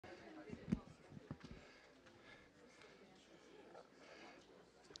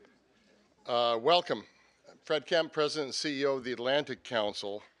Welcome. Fred Kemp, President and CEO of the Atlantic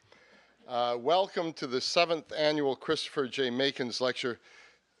Council. Welcome to the 7th Annual Christopher J. Makins Lecture,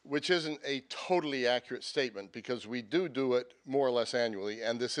 which isn't a totally accurate statement because we do it more or less annually,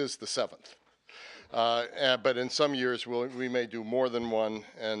 and this is the 7th. But in some years we may do more than one,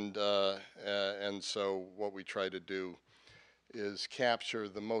 and so what we try to do is capture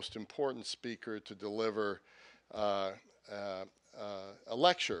the most important speaker to deliver a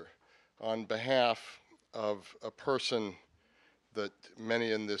lecture on behalf of a person that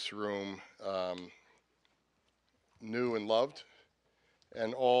many in this room knew and loved,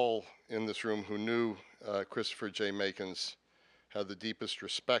 and all in this room who knew Christopher J. Makins had the deepest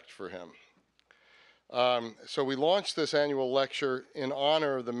respect for him. So we launched this annual lecture in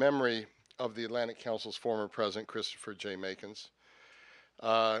honor of the memory of the Atlantic Council's former president, Christopher J. Makins.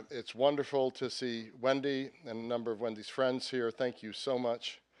 It's wonderful to see Wendy and a number of Wendy's friends here. Thank you so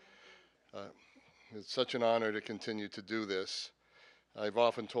much. It's such an honor to continue to do this. I've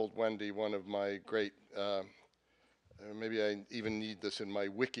often told Wendy one of my great, maybe I even need this in my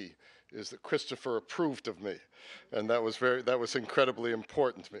wiki, is that Christopher approved of me, and that was incredibly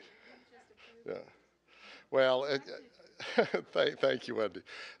important to me. Yeah. Well, thank you, Wendy.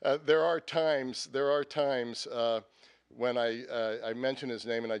 There are times when I mention his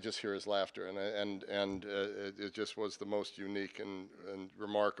name and I just hear his laughter, and it just was the most unique and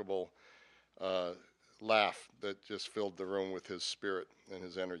remarkable laugh that just filled the room with his spirit and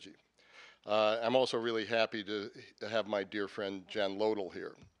his energy. I'm also really happy to have my dear friend Jan Lodel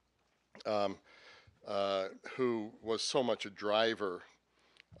here, who was so much a driver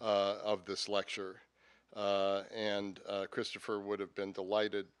of this lecture. And Christopher would have been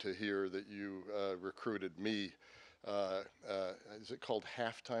delighted to hear that you recruited me. Is it called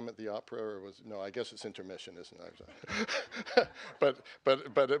halftime at the opera, or was no? I guess it's intermission, isn't it? but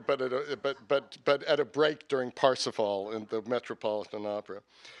at a break during Parsifal in the Metropolitan Opera.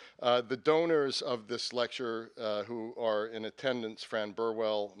 The donors of this lecture who are in attendance: Fran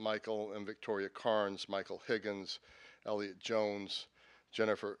Burwell, Michael and Victoria Carnes, Michael Higgins, Elliot Jones,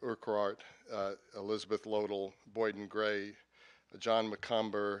 Jennifer Urquhart, Elizabeth Lodel, Boyden Gray, John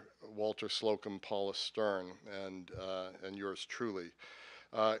McComber, Walter Slocum, Paula Stern, and yours truly.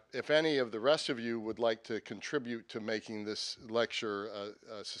 If any of the rest of you would like to contribute to making this lecture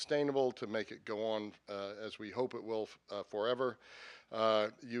sustainable, to make it go on as we hope it will forever,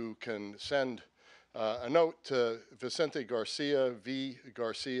 you can send a note to Vicente Garcia,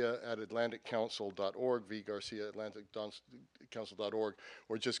 vgarcia@atlanticcouncil.org, vgarcia@atlanticcouncil.org,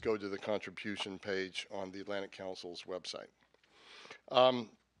 or just go to the contribution page on the Atlantic Council's website.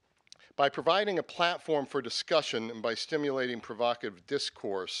 By providing a platform for discussion and by stimulating provocative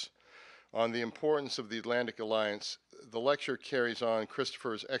discourse on the importance of the Atlantic Alliance, the lecture carries on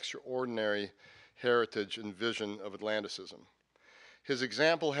Christopher's extraordinary heritage and vision of Atlanticism. His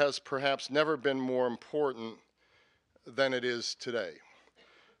example has perhaps never been more important than it is today.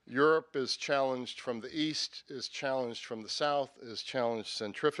 Europe is challenged from the east, is challenged from the south, is challenged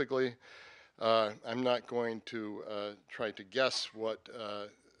centrifugally. I'm not going to try to guess what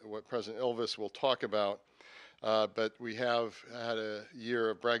President Ilves will talk about, but we have had a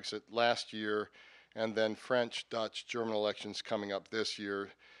year of Brexit last year, and then French, Dutch, German elections coming up this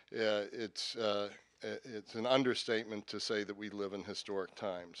year. It's an understatement to say that we live in historic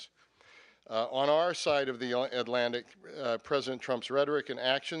times. On our side of the Atlantic, President Trump's rhetoric and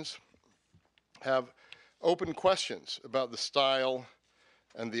actions have open questions about the style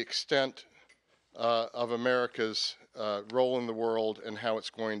and the extent of America's role in the world and how it's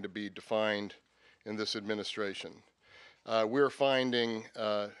going to be defined in this administration. We're finding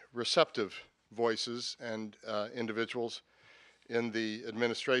receptive voices and individuals in the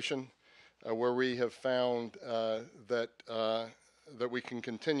administration where we have found that we can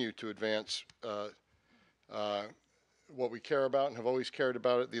continue to advance what we care about and have always cared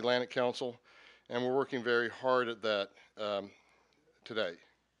about at the Atlantic Council, and we're working very hard at that today.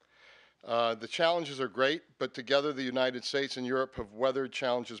 The challenges are great, but together the United States and Europe have weathered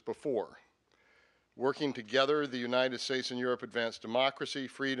challenges before. Working together, the United States and Europe advance democracy,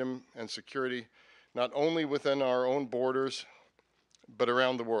 freedom, and security, not only within our own borders, but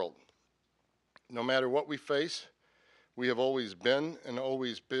around the world. No matter what we face, we have always been and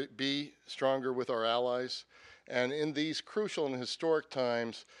always be stronger with our allies. And in these crucial and historic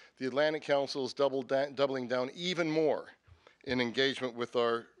times, the Atlantic Council is doubling down even more in engagement with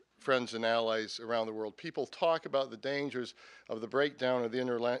our friends and allies around the world. People talk about the dangers of the breakdown of the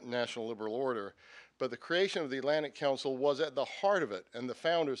international liberal order, but the creation of the Atlantic Council was at the heart of it, and the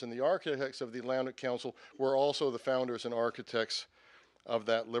founders and the architects of the Atlantic Council were also the founders and architects of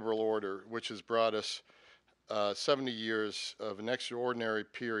that liberal order, which has brought us 70 years of an extraordinary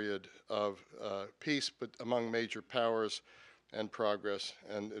period of peace but among major powers and progress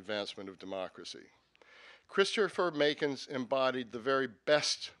and advancement of democracy. Christopher Makins embodied the very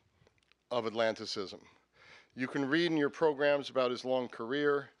best of Atlanticism. You can read in your programs about his long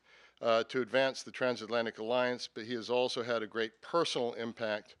career to advance the Transatlantic Alliance, but he has also had a great personal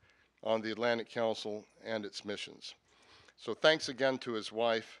impact on the Atlantic Council and its missions. So thanks again to his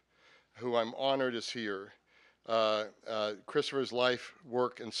wife, who I'm honored is here. Christopher's life,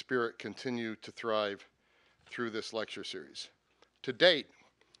 work, and spirit continue to thrive through this lecture series. To date,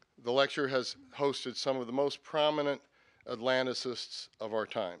 the lecture has hosted some of the most prominent Atlanticists of our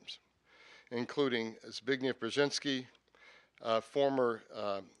times, including Zbigniew Brzezinski, former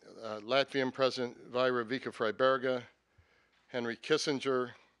Latvian President Vaira Vika-Freiberga, Henry Kissinger,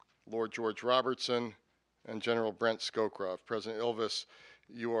 Lord George Robertson, and General Brent Scowcroft. President Ilves,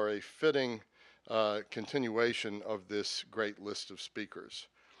 you are a fitting continuation of this great list of speakers.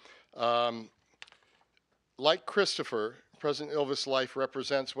 Like Christopher, President Ilves' life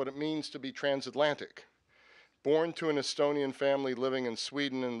represents what it means to be transatlantic. Born to an Estonian family living in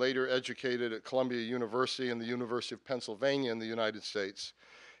Sweden and later educated at Columbia University and the University of Pennsylvania in the United States,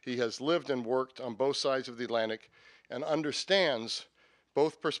 he has lived and worked on both sides of the Atlantic and understands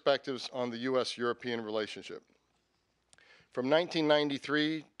both perspectives on the U.S.-European relationship. From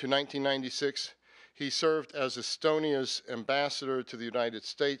 1993 to 1996, he served as Estonia's ambassador to the United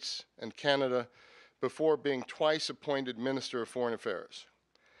States and Canada before being twice appointed Minister of Foreign Affairs.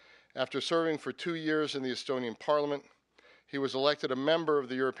 After serving for 2 years in the Estonian Parliament, he was elected a member of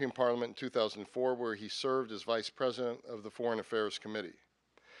the European Parliament in 2004, where he served as Vice President of the Foreign Affairs Committee.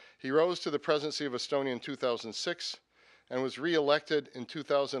 He rose to the presidency of Estonia in 2006 and was re-elected in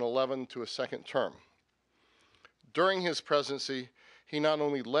 2011 to a second term. During his presidency, he not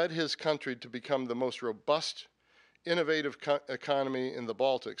only led his country to become the most robust, innovative economy in the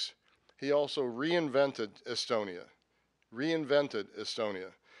Baltics, he also reinvented Estonia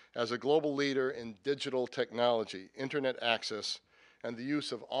as a global leader in digital technology, internet access, and the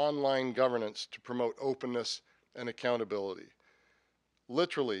use of online governance to promote openness and accountability.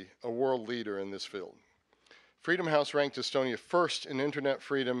 Literally a world leader in this field. Freedom House ranked Estonia first in internet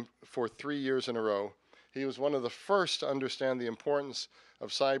freedom for 3 years in a row. He was one of the first to understand the importance of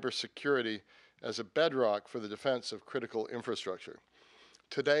cybersecurity as a bedrock for the defense of critical infrastructure.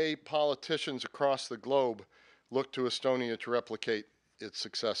 Today, politicians across the globe look to Estonia to replicate its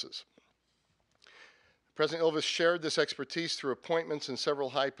successes. President Ilves shared this expertise through appointments in several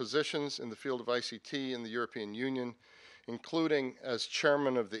high positions in the field of ICT in the European Union, including as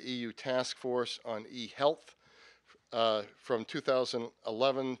chairman of the EU Task Force on e-health from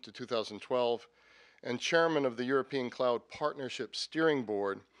 2011 to 2012, and chairman of the European Cloud Partnership Steering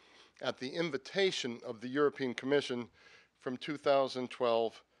Board at the invitation of the European Commission from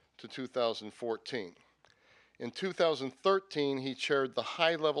 2012 to 2014. In 2013, he chaired the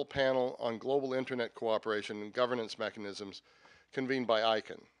high-level panel on global internet cooperation and governance mechanisms convened by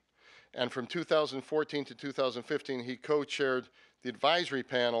ICANN. And from 2014 to 2015, he co-chaired the advisory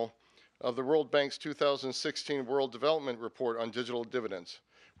panel of the World Bank's 2016 World Development Report on digital dividends.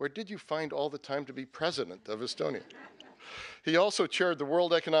 Where did you find all the time to be president of Estonia? He also chaired the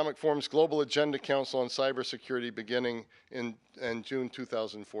World Economic Forum's Global Agenda Council on Cybersecurity beginning in June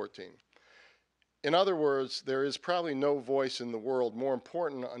 2014. In other words, there is probably no voice in the world more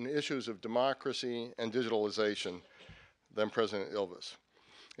important on issues of democracy and digitalization than President Ilves.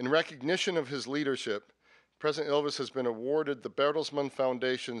 In recognition of his leadership, President Ilves has been awarded the Bertelsmann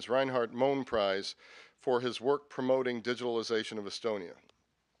Foundation's Reinhard Mohn Prize for his work promoting digitalization of Estonia.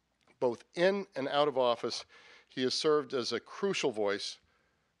 Both in and out of office, he has served as a crucial voice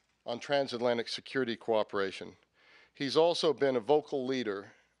on transatlantic security cooperation. He's also been a vocal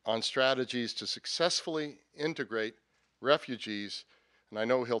leader on strategies to successfully integrate refugees, and I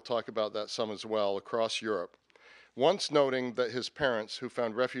know he'll talk about that some as well, across Europe, once noting that his parents, who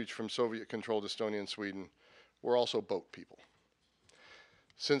found refuge from Soviet-controlled Estonia and Sweden, were also boat people.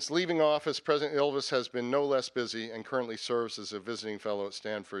 Since leaving office, President Ilves has been no less busy and currently serves as a visiting fellow at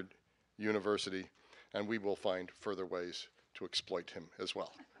Stanford University, and we will find further ways to exploit him as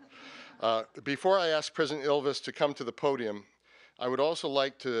well. Before I ask President Ilves to come to the podium, I would also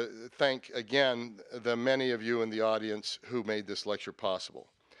like to thank again the many of you in the audience who made this lecture possible.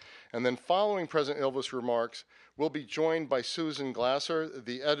 And then following President Ilves' remarks, we'll be joined by Susan Glasser,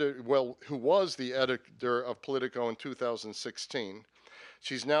 who was the editor of Politico in 2016.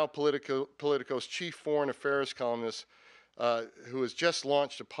 She's now Politico's chief foreign affairs columnist, who has just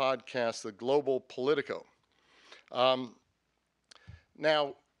launched a podcast, The Global Politico.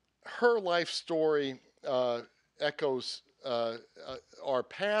 Now, her life story echoes our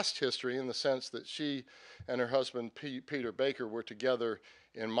past history in the sense that she and her husband, Peter Baker, were together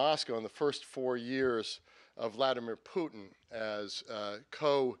in Moscow in the first 4 years of Vladimir Putin as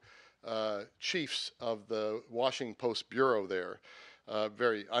co-chiefs of the Washington Post bureau there.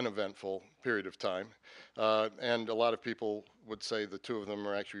 Very uneventful period of time. And a lot of people would say the two of them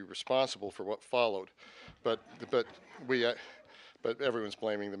are actually responsible for what followed. But everyone's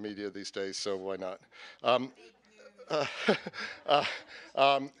blaming the media these days, so why not? Uh, uh,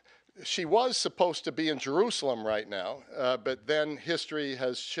 um, she was supposed to be in Jerusalem right now, but then history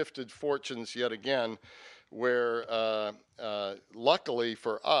has shifted fortunes yet again, where luckily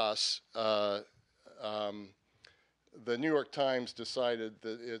for us, the New York Times decided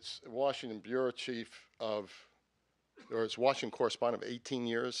that its Washington bureau chief or its Washington correspondent of 18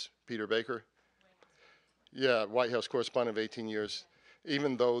 years, Peter Baker, yeah, White House correspondent of 18 years,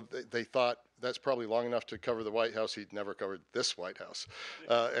 even though they thought that's probably long enough to cover the White House, he'd never covered this White House.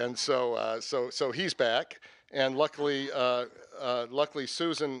 And so he's back. And luckily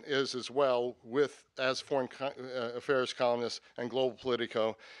Susan is as well, as foreign affairs columnist and Global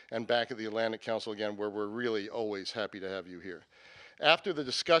Politico, and back at the Atlantic Council again, where we're really always happy to have you here. After the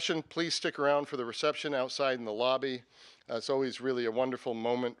discussion, please stick around for the reception outside in the lobby. It's always really a wonderful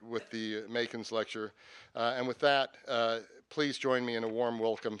moment with the Makins lecture. And with that, please join me in a warm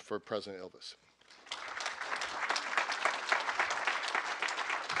welcome for President Ilves.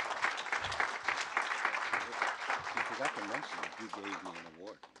 You forgot to mention that you gave me an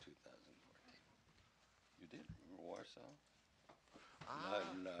award in 2014. You did? Remember Warsaw?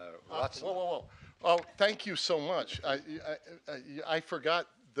 Whoa. Oh, thank you so much. I forgot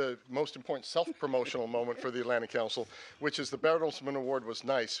the most important self-promotional moment for the Atlantic Council, which is the Bertelsmann Award was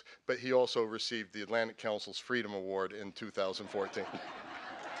nice, but he also received the Atlantic Council's Freedom Award in 2014.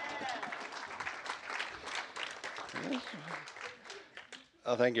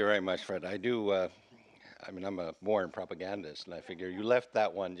 Oh, thank you very much, Fred. I do, I'm a born propagandist, and I figure you left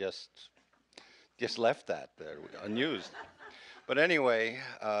that one just left that there, unused. But anyway,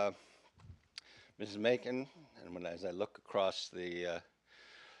 Mrs. Macon, and as I look across the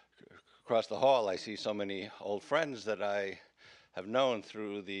hall, I see so many old friends that I have known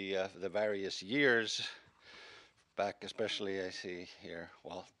through the various years. Back, especially, I see here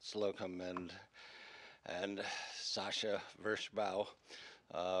Walt Slocum and Sasha Vershbau,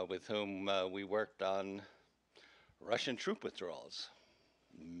 with whom we worked on Russian troop withdrawals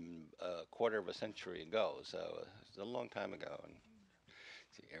a quarter of a century ago. So it's a long time ago. And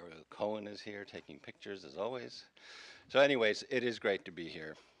see, Ariel Cohen is here taking pictures as always. So anyways, it is great to be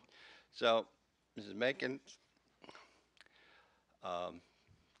here. So, Mrs. Macon,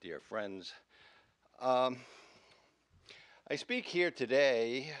 dear friends, I speak here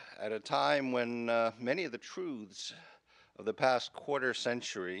today at a time when many of the truths of the past quarter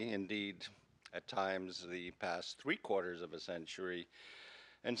century, indeed at times the past 3/4 of a century,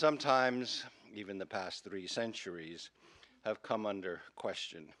 and sometimes even the past 3 centuries, have come under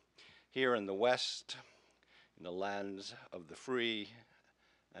question. Here in the West, in the lands of the free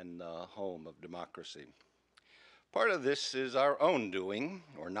and the home of democracy. Part of this is our own doing,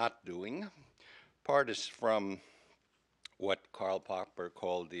 or not doing. Part is from what Karl Popper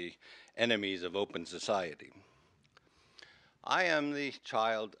called the enemies of open society. I am the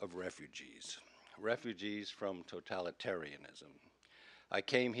child of refugees from totalitarianism. I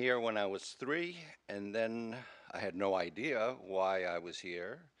came here when I was 3, and then I had no idea why I was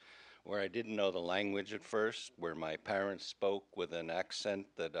here, where I didn't know the language at first, where my parents spoke with an accent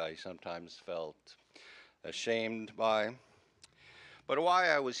that I sometimes felt ashamed by. But why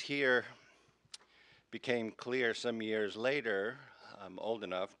I was here became clear some years later. I'm old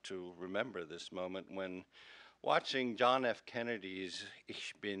enough to remember this moment when watching John F. Kennedy's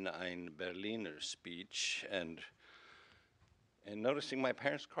Ich bin ein Berliner speech and noticing my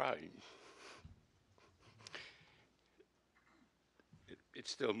parents crying. It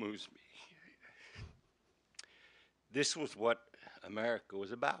still moves me. This was what America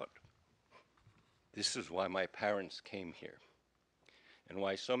was about. This is why my parents came here, and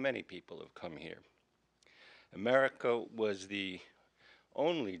why so many people have come here. America was the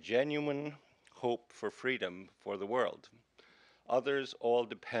only genuine hope for freedom for the world. Others all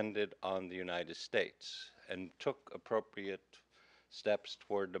depended on the United States and took appropriate steps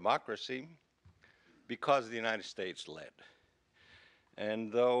toward democracy because the United States led.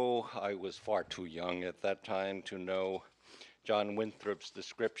 And though I was far too young at that time to know John Winthrop's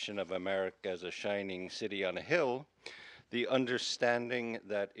description of America as a shining city on a hill, the understanding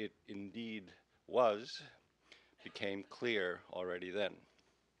that it indeed was became clear already then.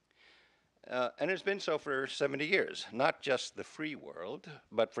 And it's been so for 70 years, not just the free world,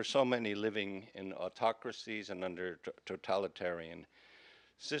 but for so many living in autocracies and under totalitarian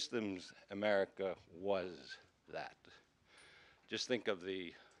systems. America was that. Just think of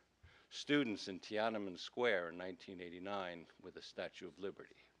the students in Tiananmen Square in 1989 with the Statue of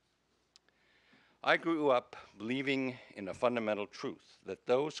Liberty. I grew up believing in a fundamental truth that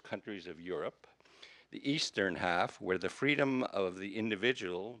those countries of Europe, the eastern half, where the freedom of the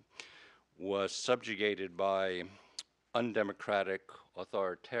individual was subjugated by undemocratic,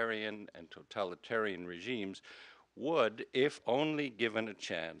 authoritarian, and totalitarian regimes, would, if only given a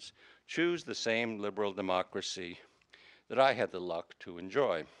chance, choose the same liberal democracy that I had the luck to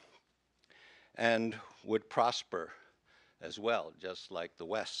enjoy, and would prosper as well, just like the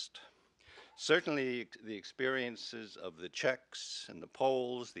West. Certainly, the experiences of the Czechs and the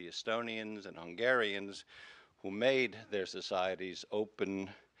Poles, the Estonians and Hungarians, who made their societies open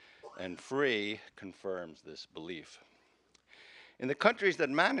and free, confirms this belief. In the countries that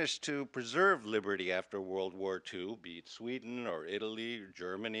managed to preserve liberty after World War II, be it Sweden or Italy or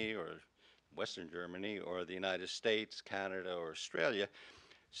Germany or Western Germany or the United States, Canada or Australia,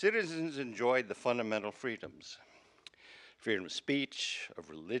 citizens enjoyed the fundamental freedoms: freedom of speech, of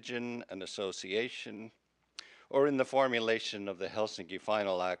religion and association, or in the formulation of the Helsinki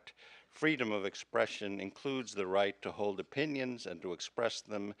Final Act, freedom of expression includes the right to hold opinions and to express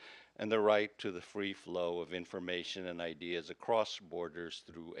them, and the right to the free flow of information and ideas across borders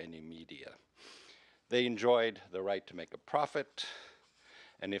through any media. They enjoyed the right to make a profit,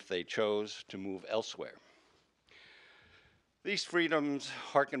 and if they chose, to move elsewhere. These freedoms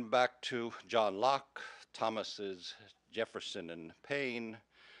harken back to John Locke, Thomas's Jefferson and Paine,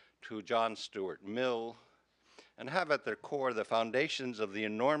 to John Stuart Mill, and have at their core the foundations of the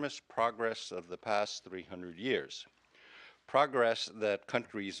enormous progress of the past 300 years. Progress that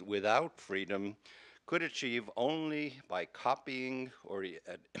countries without freedom could achieve only by copying or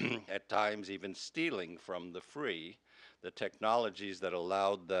at times even stealing from the free the technologies that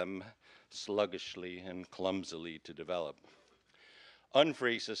allowed them sluggishly and clumsily to develop.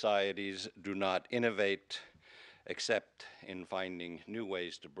 Unfree societies do not innovate except in finding new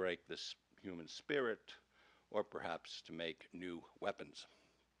ways to break the human spirit or perhaps to make new weapons.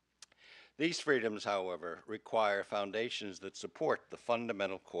 These freedoms, however, require foundations that support the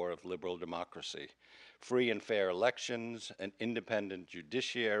fundamental core of liberal democracy: free and fair elections, an independent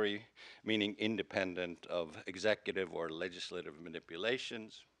judiciary, meaning independent of executive or legislative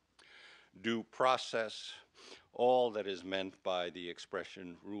manipulations, due process, all that is meant by the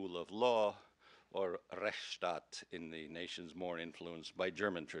expression rule of law, or Rechtsstaat in the nations more influenced by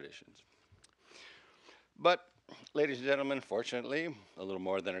German traditions. But, ladies and gentlemen, fortunately, a little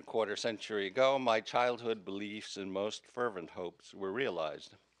more than a quarter century ago, my childhood beliefs and most fervent hopes were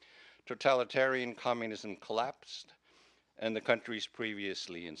realized. Totalitarian communism collapsed, and the countries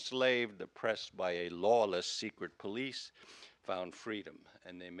previously enslaved, oppressed by a lawless secret police, found freedom,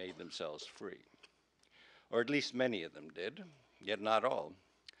 and they made themselves free. Or at least many of them did, yet not all.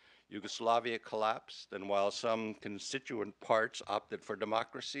 Yugoslavia collapsed, and while some constituent parts opted for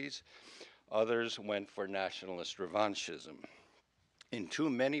democracies, others went for nationalist revanchism. In too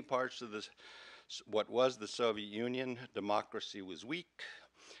many parts of what was the Soviet Union, democracy was weak,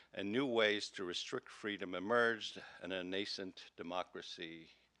 and new ways to restrict freedom emerged, and a nascent democracy,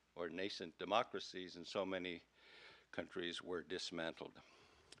 or nascent democracies in so many countries, were dismantled.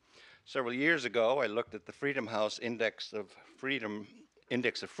 Several years ago, I looked at the Freedom House Index of Freedom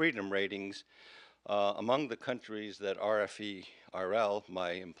ratings among the countries that RFE-RL,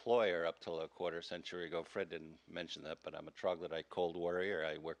 my employer up till a quarter century ago, Fred didn't mention that, but I'm a troglodyte cold warrior.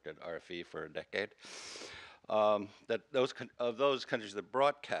 I worked at RFE for a decade. That those countries that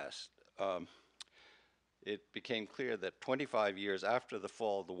broadcast, it became clear that 25 years after the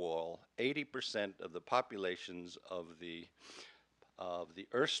fall of the wall, 80% of the populations of the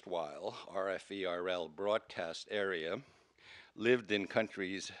erstwhile RFE-RL broadcast area lived in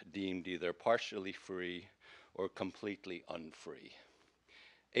countries deemed either partially free or completely unfree.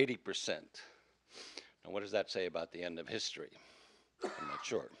 80%. Now, what does that say about the end of history? I'm not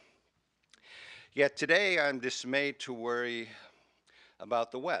sure. Yet today, I'm dismayed to worry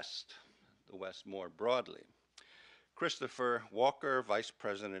about the West more broadly. Christopher Walker, Vice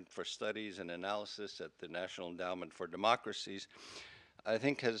President for Studies and Analysis at the National Endowment for Democracies, I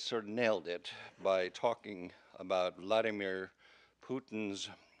think has sort of nailed it by talking about Vladimir Putin's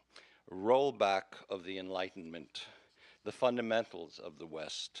rollback of the Enlightenment, the fundamentals of the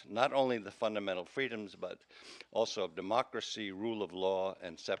West, not only the fundamental freedoms, but also of democracy, rule of law,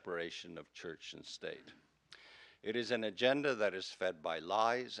 and separation of church and state. It is an agenda that is fed by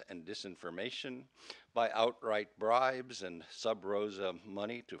lies and disinformation, by outright bribes and sub rosa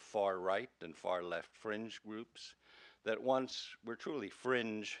money to far right and far left fringe groups that once were truly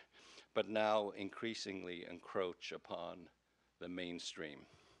fringe, but now increasingly encroach upon the mainstream.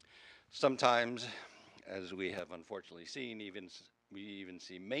 Sometimes, as we have unfortunately seen, we even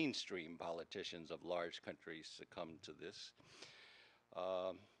see mainstream politicians of large countries succumb to this.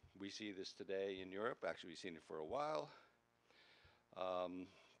 We see this today in Europe. Actually, we've seen it for a while.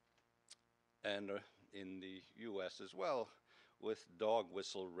 And in the US as well, with dog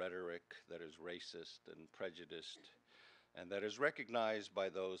whistle rhetoric that is racist and prejudiced, and that is recognized by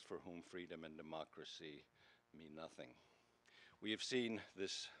those for whom freedom and democracy mean nothing. We have seen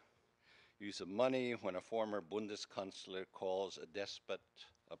this use of money when a former Bundeskanzler calls a despot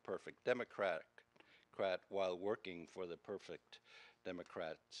a perfect Democrat while working for the perfect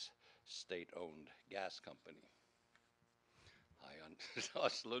Democrats' state-owned gas company. Hi,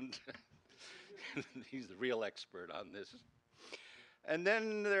 Oslund. He's the real expert on this. And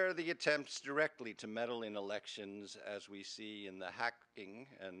then there are the attempts directly to meddle in elections, as we see in the hacking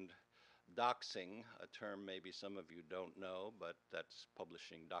and doxing, a term maybe some of you don't know, but that's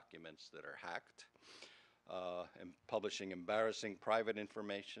publishing documents that are hacked, and publishing embarrassing private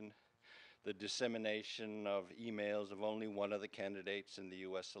information, the dissemination of emails of only one of the candidates in the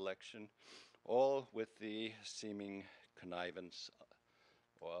US election, all with the seeming connivance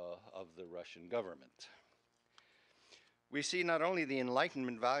of the Russian government. We see not only the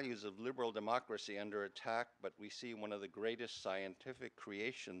Enlightenment values of liberal democracy under attack, but we see one of the greatest scientific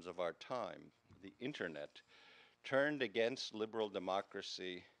creations of our time, the internet, turned against liberal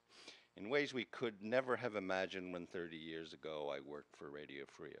democracy in ways we could never have imagined when 30 years ago I worked for Radio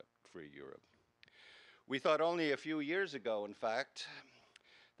Free Europe. We thought only a few years ago, in fact,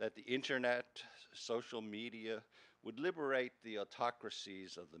 that the internet, social media, would liberate the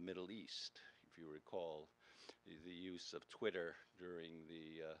autocracies of the Middle East. If you recall the use of Twitter during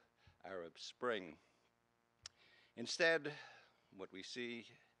the Arab Spring. Instead, what we see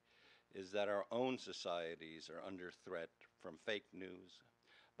is that our own societies are under threat from fake news,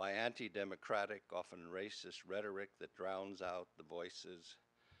 by anti-democratic, often racist rhetoric that drowns out the voices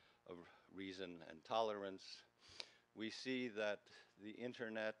of reason and tolerance. We see that the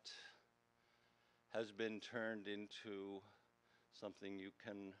internet has been turned into something you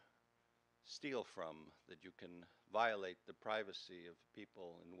can steal from, that you can violate the privacy of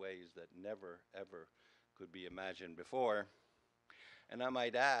people in ways that never, ever could be imagined before. And I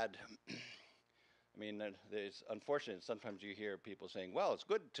might add, I mean, it's unfortunate, sometimes you hear people saying, well, it's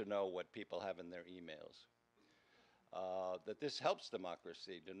good to know what people have in their emails. That this helps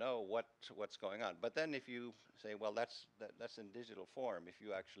democracy to know what's going on. But then if you say, well, that's in digital form, if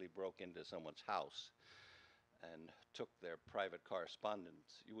you actually broke into someone's house and took their private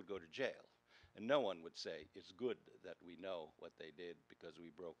correspondence, you would go to jail. And no one would say, it's good that we know what they did because we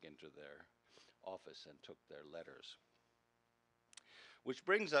broke into their office and took their letters. Which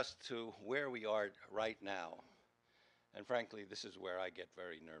brings us to where we are right now. And frankly, this is where I get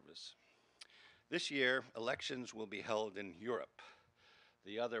very nervous. This year, elections will be held in Europe,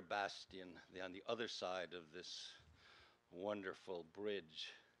 the other bastion, on the other side of this wonderful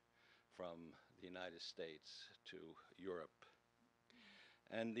bridge from the United States to Europe.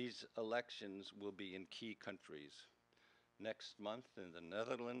 And these elections will be in key countries. Next month in the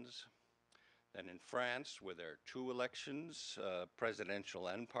Netherlands, then in France, where there are 2 elections, presidential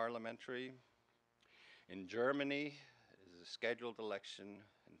and parliamentary. In Germany is a scheduled election,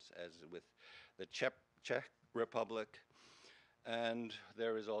 as with the Czech Republic. And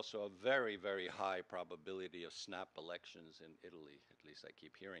there is also a very, very high probability of snap elections in Italy. At least I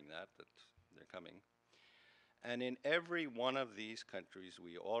keep hearing that they're coming. And in every one of these countries,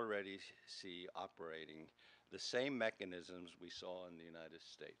 we already see operating the same mechanisms we saw in the United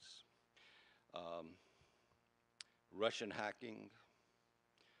States. Russian hacking,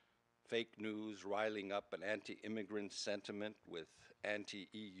 fake news riling up an anti-immigrant sentiment with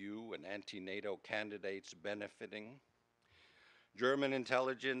anti-EU and anti-NATO candidates benefiting. German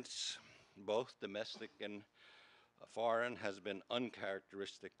intelligence, both domestic and foreign, has been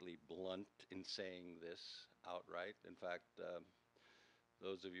uncharacteristically blunt in saying this outright. In fact,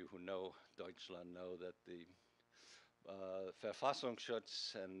 those of you who know Deutschland know that the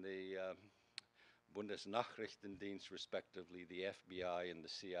Verfassungsschutz and the Bundesnachrichtendienst, respectively, the FBI and the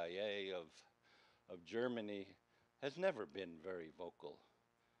CIA of Germany, has never been very vocal.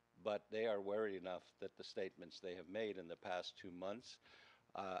 But they are worried enough that the statements they have made in the past 2 months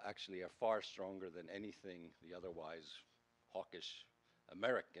actually are far stronger than anything the otherwise hawkish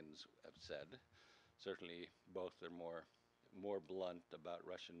Americans have said. Certainly, both are more blunt about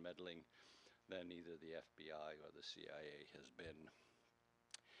Russian meddling than either the FBI or the CIA has been.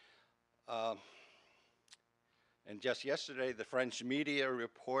 Uh, and just yesterday, the French media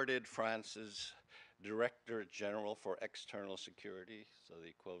reported France's Director General for External Security, so the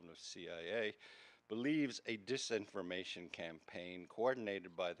equivalent of CIA, believes a disinformation campaign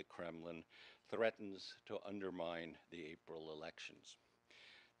coordinated by the Kremlin threatens to undermine the April elections.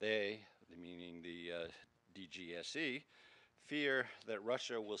 They, meaning the DGSE, fear that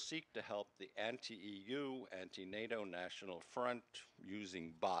Russia will seek to help the anti-EU, anti-NATO National Front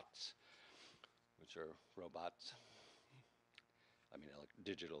using bots, which are robots,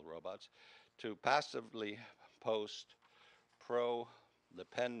 digital robots, to passively post pro-Le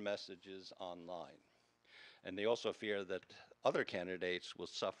Pen messages online. And they also fear that other candidates will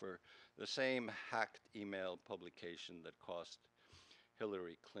suffer the same hacked email publication that cost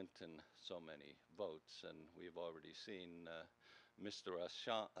Hillary Clinton so many votes. And we've already seen Mr.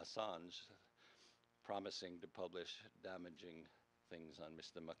 Assange promising to publish damaging things on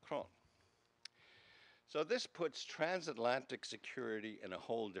Mr. Macron. So this puts transatlantic security in a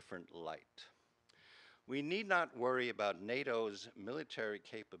whole different light. We need not worry about NATO's military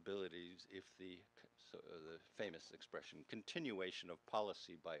capabilities if the famous expression, continuation of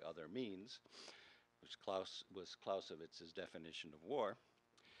policy by other means, which was Clausewitz's definition of war.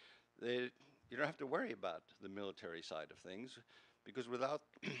 You don't have to worry about the military side of things, because without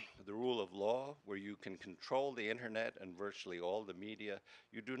the rule of law, where you can control the internet and virtually all the media,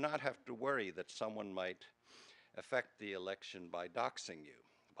 you do not have to worry that someone might affect the election by doxing you,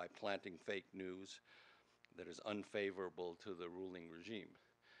 by planting fake news that is unfavorable to the ruling regime.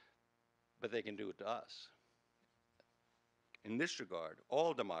 But they can do it to us. In this regard,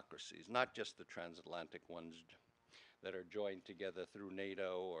 all democracies, not just the transatlantic ones that are joined together through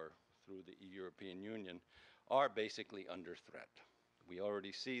NATO or through the European Union, are basically under threat. We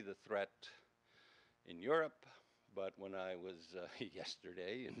already see the threat in Europe, but when I was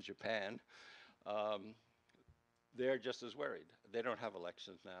yesterday in Japan, they're just as worried. They don't have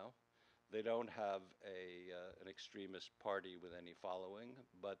elections now. They don't have an extremist party with any following,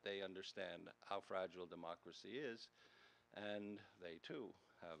 but they understand how fragile democracy is, and they too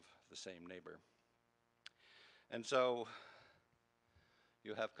have the same neighbor. And so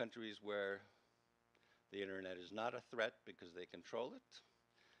you have countries where the internet is not a threat because they control it,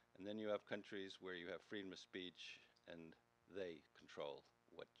 and then you have countries where you have freedom of speech and they control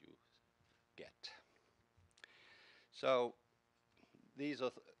what you get. So these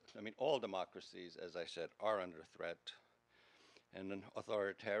are, all democracies, as I said, are under threat, and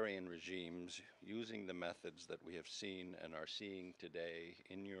authoritarian regimes using the methods that we have seen and are seeing today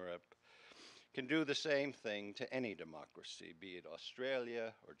in Europe can do the same thing to any democracy, be it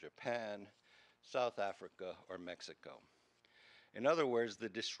Australia or Japan, South Africa or Mexico. In other words, the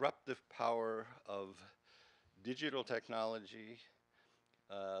disruptive power of digital technology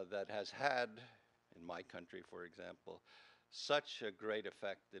that has had, in my country, for example, such a great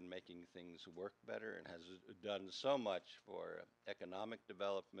effect in making things work better and has done so much for economic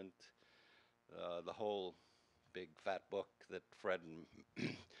development. The whole big fat book that Fred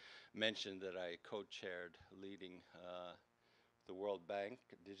mentioned that I co-chaired leading the World Bank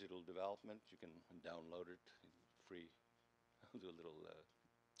Digital Development. You can download it free. I'll do a little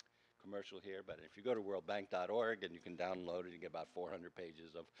commercial here, but if you go to worldbank.org and you can download it, you get about 400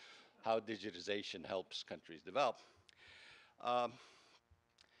 pages of how digitization helps countries develop.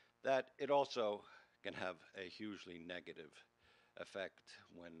 That it also can have a hugely negative effect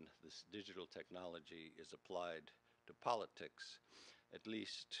when this digital technology is applied to politics, at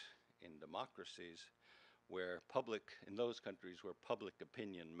least in democracies, in those countries where public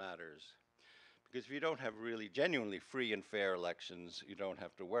opinion matters. Because if you don't have really genuinely free and fair elections, you don't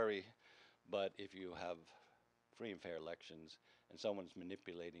have to worry. But if you have free and fair elections and someone's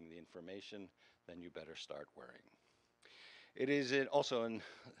manipulating the information, then you better start worrying. It is also in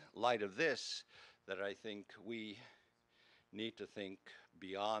light of this that I think we need to think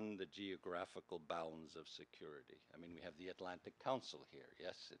beyond the geographical bounds of security. We have the Atlantic Council here.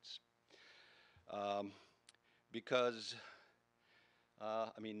 Yes, it's because,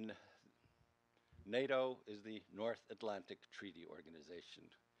 NATO is the North Atlantic Treaty Organization.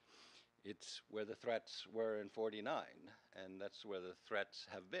 It's where the threats were in '49, and that's where the threats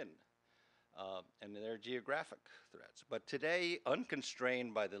have been. And they're geographic threats. But today,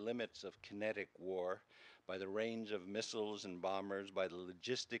 unconstrained by the limits of kinetic war, by the range of missiles and bombers, by the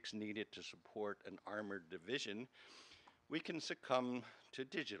logistics needed to support an armored division, we can succumb to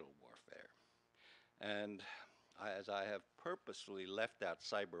digital warfare. And as I have purposely left out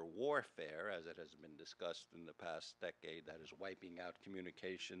cyber warfare, as it has been discussed in the past decade, that is wiping out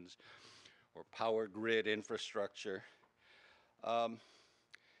communications or power grid infrastructure,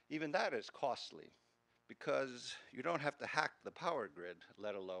 even that is costly because you don't have to hack the power grid,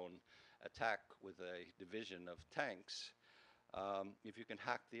 let alone attack with a division of tanks, if you can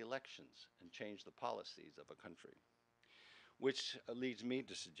hack the elections and change the policies of a country. Which leads me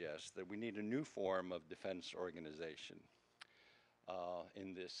to suggest that we need a new form of defense organization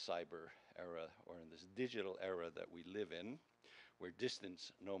in this cyber era or in this digital era that we live in, where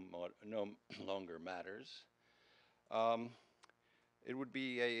distance no longer matters. It would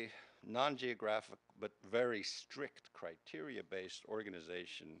be a non-geographic but very strict criteria-based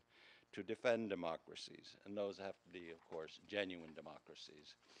organization to defend democracies, and those have to be, of course, genuine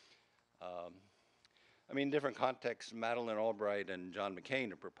democracies. I mean, in different contexts, Madeleine Albright and John McCain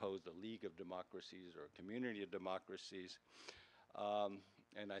have proposed a League of Democracies or a Community of Democracies.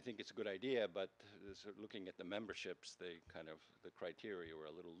 And I think it's a good idea, but looking at the memberships, the criteria were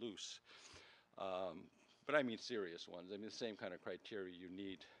a little loose. But I mean serious ones. I mean the same kind of criteria you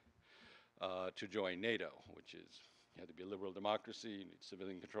need to join NATO, which is you have to be a liberal democracy, you need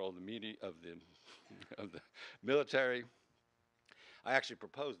civilian control of the media, of the military. I actually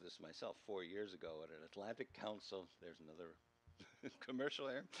proposed this myself 4 years ago at an Atlantic Council, there's another commercial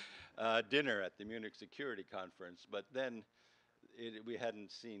here, dinner at the Munich Security Conference, but then we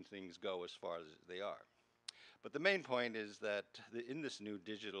hadn't seen things go as far as they are. But the main point is that in this new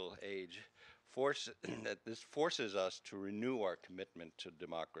digital age, that this forces us to renew our commitment to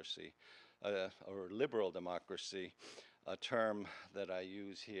democracy, or liberal democracy, a term that I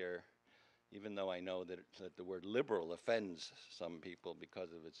use here, even though I know that the word liberal offends some people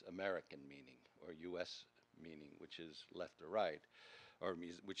because of its American meaning or US meaning, which is left or right, or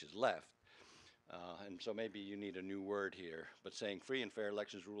which is left. And so maybe you need a new word here, but saying free and fair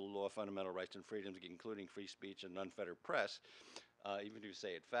elections, rule of law, fundamental rights and freedoms, including free speech and unfettered press, even if you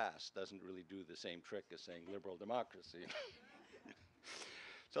say it fast, doesn't really do the same trick as saying liberal democracy.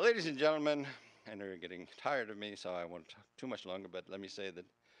 So ladies and gentlemen, I know you're getting tired of me, so I won't talk too much longer, but let me say that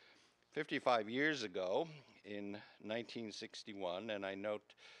 55 years ago, in 1961, and I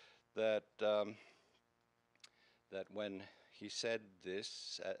note that that when he said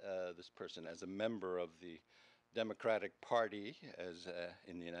this, this person as a member of the Democratic Party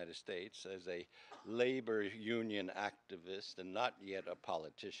in the United States, as a labor union activist and not yet a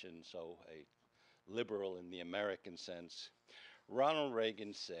politician, so a liberal in the American sense, Ronald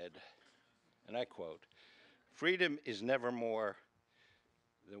Reagan said, and I quote, "Freedom is never more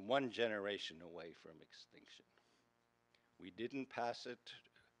than one generation away from extinction. We didn't pass it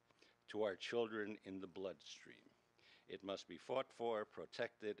to our children in the bloodstream. It must be fought for,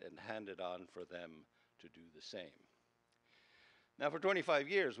 protected, and handed on for them to do the same." Now, for 25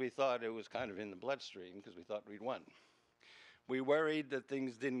 years, we thought it was kind of in the bloodstream because we thought we'd won. We worried that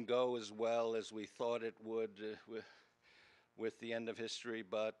things didn't go as well as we thought it would with the end of history,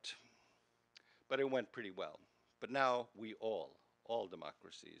 but it went pretty well. But now we all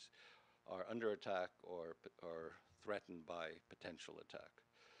democracies are under attack or threatened by potential attack.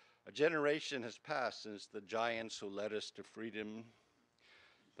 A generation has passed since the giants who led us to freedom,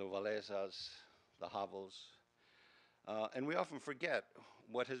 the Walesas, the Havels, and we often forget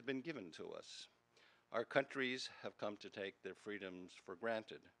what has been given to us. Our countries have come to take their freedoms for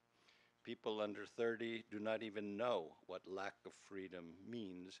granted. People under 30 do not even know what lack of freedom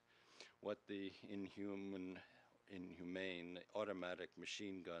means, what the inhumane automatic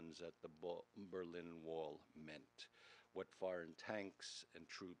machine guns at the Berlin Wall meant, what foreign tanks and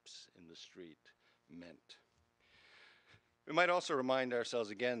troops in the street meant. We might also remind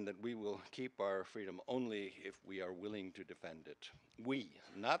ourselves again that we will keep our freedom only if we are willing to defend it. We,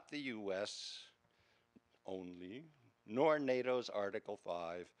 not the US only, nor NATO's Article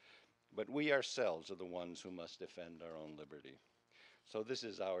 5, but we ourselves are the ones who must defend our own liberty. So this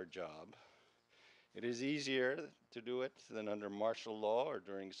is our job. It is easier to do it than under martial law or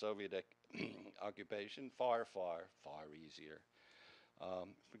during Soviet occupation, far, far, far easier,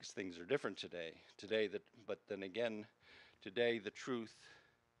 because things are different today. But then again, today the truth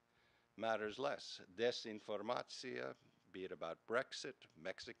matters less. Desinformatia, be it about Brexit,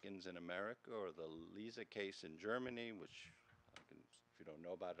 Mexicans in America, or the Lisa case in Germany, which if you don't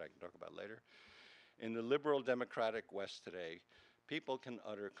know about it, I can talk about later. In the liberal democratic West today, people can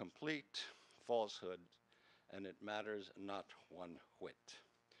utter complete falsehood, and it matters not one whit.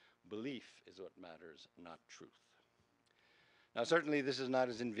 Belief is what matters, not truth. Now, certainly this is not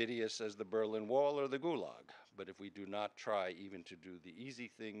as invidious as the Berlin Wall or the Gulag, but if we do not try even to do the easy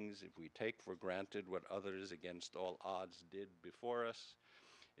things, if we take for granted what others against all odds did before us,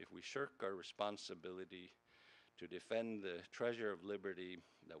 if we shirk our responsibility to defend the treasure of liberty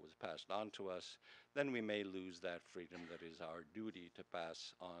that was passed on to us, then we may lose that freedom that is our duty to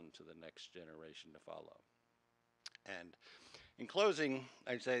pass on to the next generation to follow. And in closing,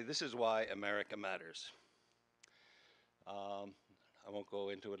 I'd say this is why America matters. I won't go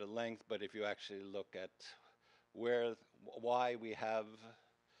into it at length, but if you actually look at why we have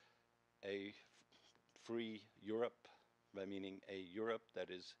a free Europe, by meaning a Europe that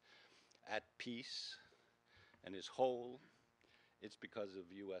is at peace and is whole, it's because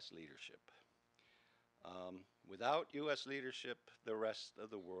of U.S. leadership. Without U.S. leadership, the rest of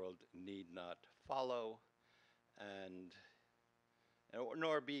the world need not follow and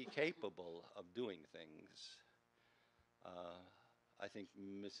nor be capable of doing things. I think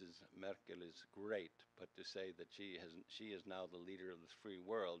Mrs. Merkel is great, but to say that she is now the leader of the free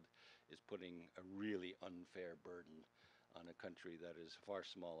world is putting a really unfair burden on a country that is far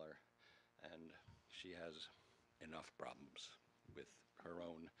smaller, and she has enough problems with her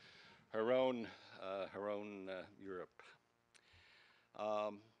own Europe.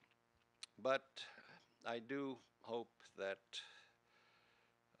 But I do hope that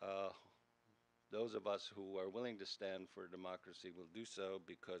those of us who are willing to stand for democracy will do so,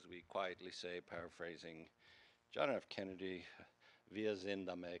 because we quietly say, paraphrasing John F. Kennedy, "Wir sind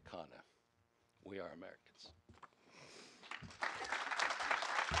Amerikaner." We are Americans.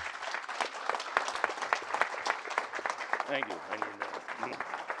 Thank you.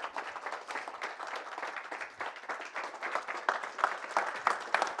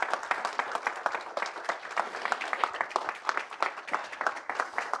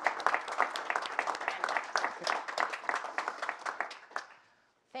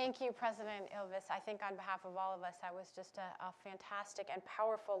 Thank you, President Ilves. I think on behalf of all of us, that was just a fantastic and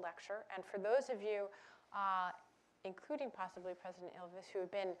powerful lecture. And for those of you, including possibly President Ilves, who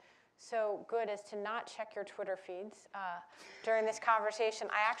have been so good as to not check your Twitter feeds during this conversation,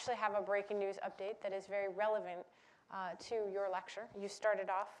 I actually have a breaking news update that is very relevant to your lecture. You started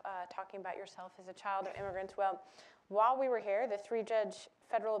off talking about yourself as a child of immigrants. Well, while we were here, the three-judge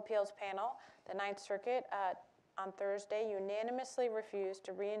federal appeals panel, the Ninth Circuit, on Thursday unanimously refused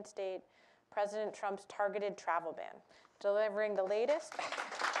to reinstate President Trump's targeted travel ban, delivering the latest.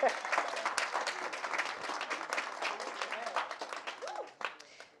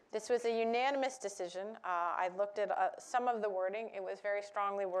 This was a unanimous decision. I looked at some of the wording. It was very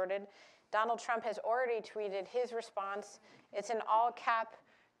strongly worded. Donald Trump has already tweeted his response. It's an all-cap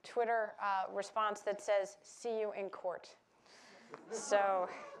Twitter response that says, "See you in court." So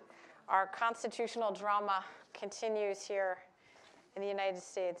our constitutional drama continues here in the United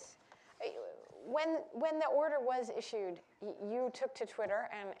States. When the order was issued, you took to Twitter,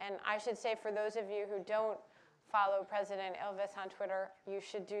 and I should say for those of you who don't follow President Ilves on Twitter, you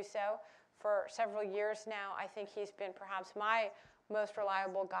should do so. For several years now, I think he's been perhaps my most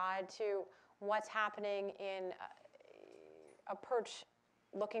reliable guide to what's happening in a perch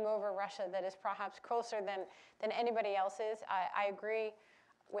looking over Russia that is perhaps closer than anybody else's. I agree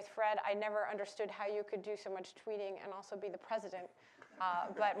with Fred. I never understood how you could do so much tweeting and also be the president.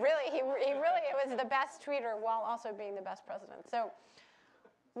 But really, he really was the best tweeter while also being the best president. So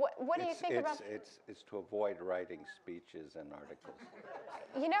what do you think about? It's to avoid writing speeches and articles.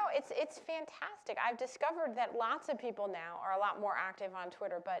 You know, it's fantastic. I've discovered that lots of people now are a lot more active on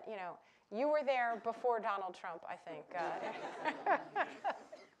Twitter, but you know, you were there before Donald Trump, I think.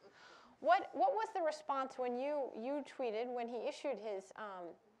 What was the response when you tweeted when he issued his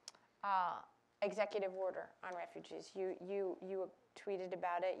executive order on refugees? You tweeted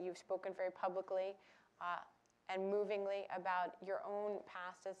about it. You've spoken very publicly and movingly about your own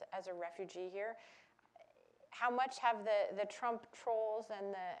past as a refugee here. How much have the Trump trolls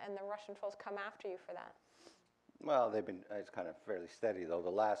and the Russian trolls come after you for that? Well, it's kind of fairly steady, though. The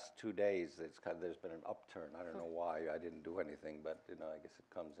last 2 days, there's been an upturn. I don't know why. I didn't do anything, but I guess it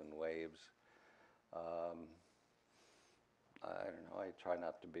comes in waves. I don't know. I try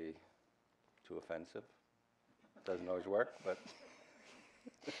not to be too offensive. Doesn't always work, but.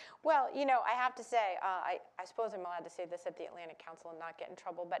 Well, I have to say, I suppose I'm allowed to say this at the Atlantic Council and not get in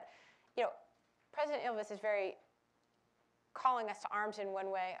trouble, but, President Ilves is very calling us to arms in one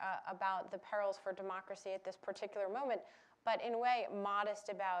way about the perils for democracy at this particular moment, but in a way modest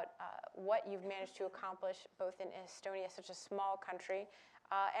about what you've managed to accomplish both in Estonia, such a small country,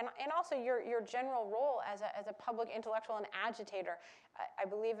 and also your general role as a public intellectual and agitator. I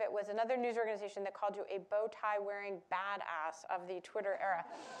believe it was another news organization that called you a bow tie wearing badass of the Twitter era.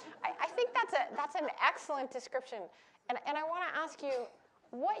 I think that's an excellent description, and I want to ask you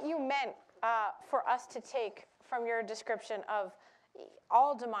what you meant for us to take from your description of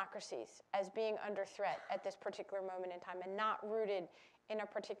all democracies as being under threat at this particular moment in time and not rooted in a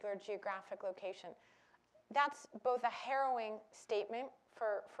particular geographic location. That's both a harrowing statement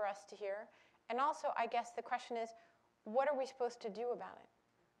for us to hear, and also, I guess the question is, what are we supposed to do about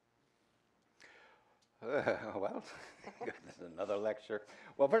it? Well, this is another lecture.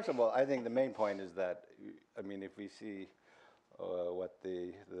 Well, first of all, I think the main point is that, I mean, if we see what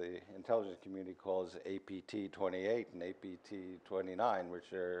the intelligence community calls APT 28 and APT 29,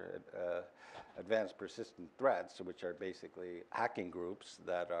 which are advanced persistent threats, which are basically hacking groups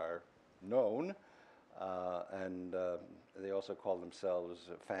that are known, and they also call themselves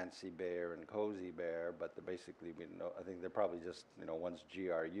Fancy Bear and Cozy Bear, but they're basically, I think they're probably just, one's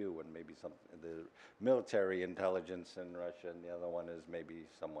GRU and maybe the military intelligence in Russia, and the other one is maybe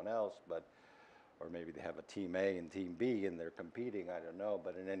someone else, or maybe they have a Team A and Team B and they're competing, I don't know,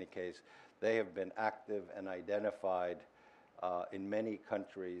 but in any case, they have been active and identified in many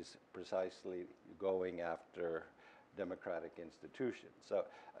countries precisely going after democratic institutions. So,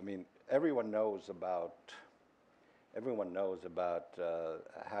 I mean, everyone knows about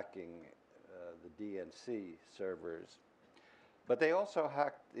hacking the DNC servers, but they also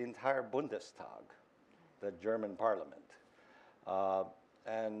hacked the entire Bundestag, the German parliament.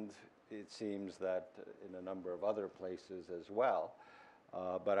 And it seems that in a number of other places as well.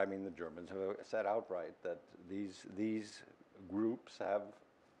 But I mean, the Germans have said outright that these groups have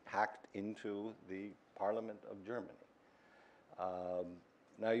hacked into the Parliament of Germany.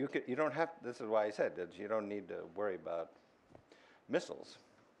 Now you don't have. This is why I said that you don't need to worry about missiles.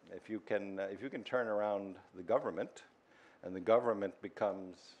 If you can turn around the government, and the government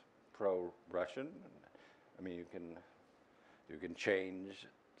becomes pro-Russian, I mean, you can change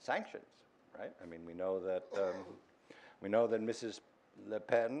sanctions, right? I mean, we know that Mrs. Le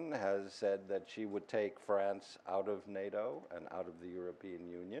Pen has said that she would take France out of NATO and out of the European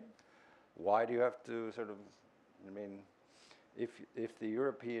Union. Why do you have to sort of, I mean, if the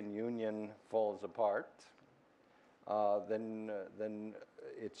European Union falls apart, then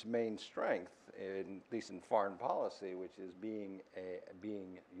its main strength, at least in foreign policy, which is being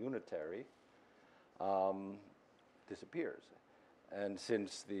unitary, disappears. And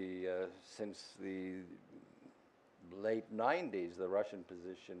since the late 90s, the Russian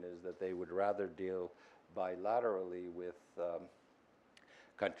position is that they would rather deal bilaterally with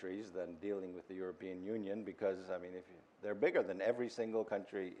countries than dealing with the European Union, because, I mean, they're bigger than every single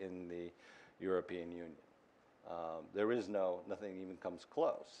country in the European Union. There is nothing even comes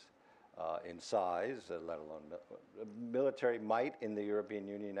close in size, let alone military might in the European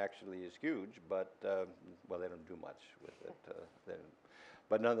Union actually is huge, but well, they don't do much with it.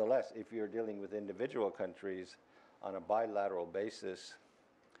 But nonetheless, if you're dealing with individual countries on a bilateral basis,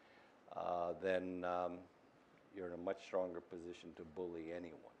 then you're in a much stronger position to bully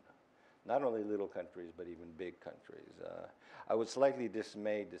anyone. Not only little countries, but even big countries. I was slightly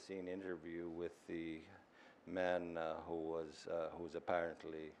dismayed to see an interview with the man who was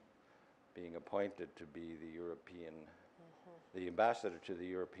apparently being appointed to be the ambassador to the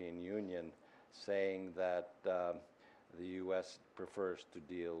European Union, saying that the U.S. prefers to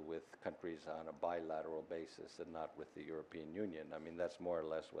deal with countries on a bilateral basis and not with the European Union. I mean, that's more or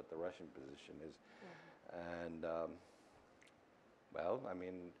less what the Russian position is. Mm-hmm. And, well, I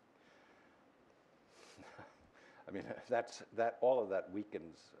mean, all of that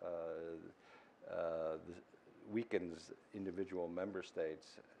weakens individual member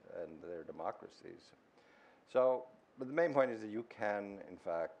states and their democracies. So, but the main point is that you can, in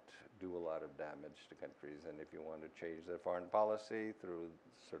fact, do a lot of damage to countries, and if you want to change their foreign policy through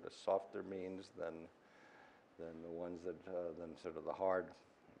sort of softer means than the ones that than sort of the hard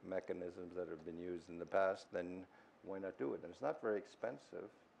mechanisms that have been used in the past, then why not do it? And it's not very expensive.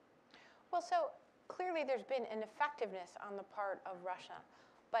 Well, so clearly there's been an effectiveness on the part of Russia,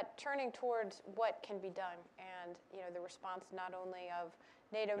 but turning towards what can be done, and the response not only of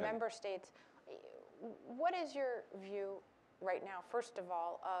NATO member states. What is your view right now, first of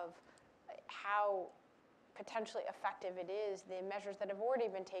all, of how potentially effective it is, the measures that have already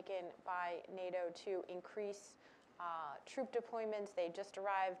been taken by NATO to increase troop deployments? They just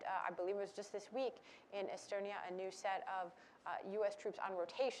arrived, I believe it was just this week, in Estonia, a new set of U.S. troops on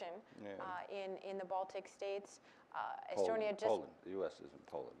rotation in the Baltic states. Estonia just... Poland. The U.S. isn't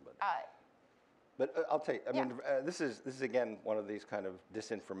Poland, But I'll tell you, I Yeah. mean, this is again one of these kind of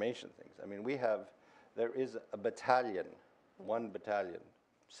disinformation things. I mean, there is a battalion, one battalion,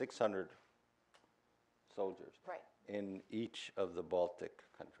 600 soldiers Right. in each of the Baltic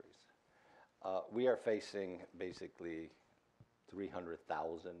countries. We are facing basically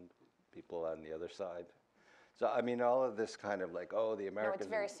 300,000 people on the other side. So, I mean, all of this kind of like, oh, the No, Americans. it's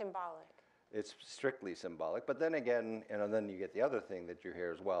very symbolic. It's strictly symbolic. But then again, then you get the other thing that you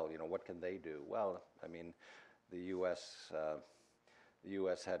hear as well. What can they do? Well, I mean, the U.S.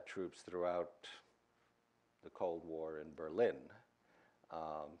 had troops throughout the Cold War in Berlin,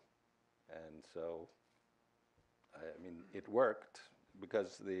 and so, I mean, it worked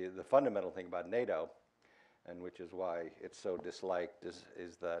because the fundamental thing about NATO, and which is why it's so disliked,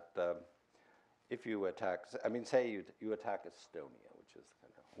 is that if you attack, I mean, say you attack Estonia, which is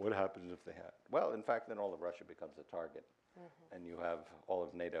kind of what happens if they had? Well, in fact, then all of Russia becomes a target, and you have all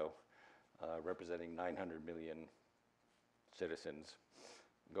of NATO representing 900 million citizens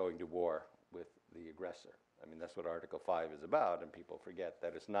going to war with the aggressor. I mean, that's what Article 5 is about, and people forget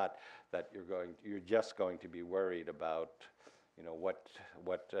that it's not that you're just going to be worried about,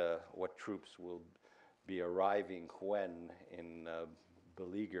 what troops will be arriving when in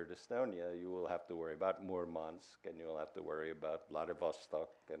beleaguered Estonia. You will have to worry about Murmansk, and you will have to worry about Vladivostok,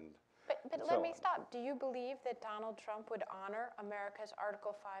 and But and let so me on. stop. Do you believe that Donald Trump would honor America's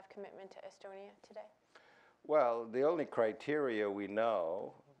Article 5 commitment to Estonia today? Well, the only criteria we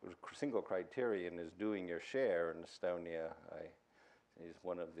know, single criterion, is doing your share. And Estonia is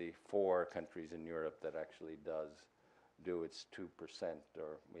one of the 4 countries in Europe that actually does do its 2%,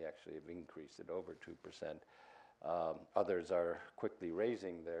 or we actually have increased it over 2%. Others are quickly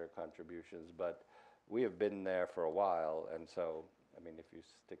raising their contributions, but we have been there for a while, and so, I mean, if you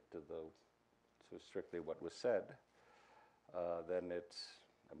stick to strictly what was said, then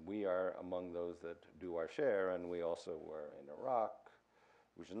we are among those that do our share, and we also were in Iraq,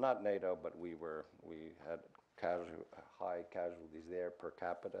 which is not NATO, but we had high casualties there per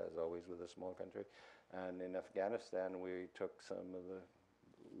capita, as always with a small country, and in Afghanistan we took some of the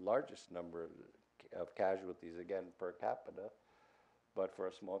largest number of casualties, again, per capita, but for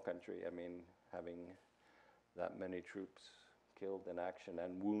a small country, I mean, having that many troops killed in action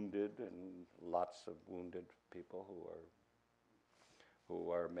and wounded, and lots of wounded people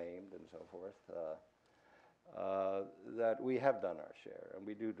who are maimed and so forth, that we have done our share, and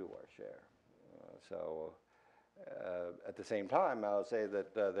we do our share. At the same time, I'll say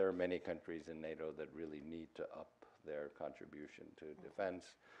that there are many countries in NATO that really need to up their contribution to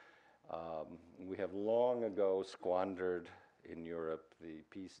defense. We have long ago squandered in Europe the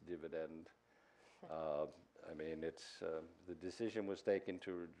peace dividend. I mean, the decision was taken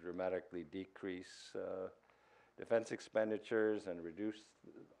to dramatically decrease defense expenditures and reduce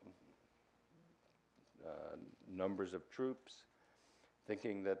numbers of troops,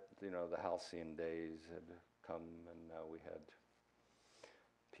 thinking that the halcyon days had come, and now we had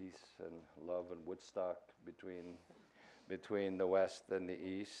peace and love and Woodstock between the West and the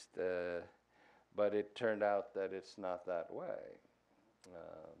East, but it turned out that it's not that way.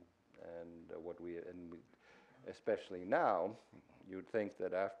 Especially now, you'd think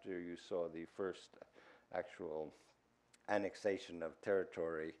that after you saw the first actual annexation of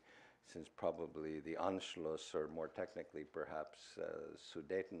territory since probably the Anschluss, or more technically perhaps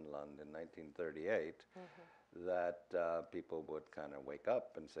Sudetenland in 1938, that people would kind of wake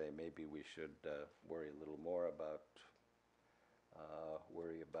up and say, maybe we should worry a little more about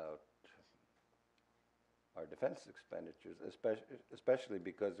our defense expenditures, especially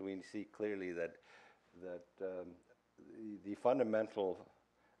because we see clearly that the fundamental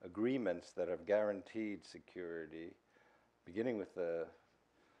agreements that have guaranteed security, beginning with the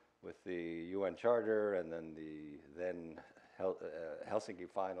UN Charter, and then the Helsinki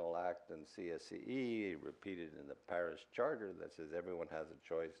Final Act and CSCE, repeated in the Paris Charter, that says everyone has a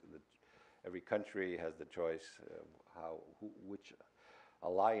choice, that every country has the choice which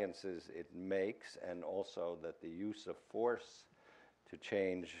alliances it makes, and also that the use of force to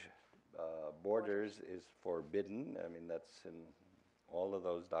change borders is forbidden. I mean, that's in all of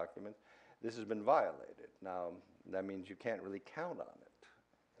those documents. This has been violated. Now, that means you can't really count on it.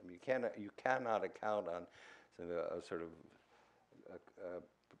 I mean, you cannot account on a sort of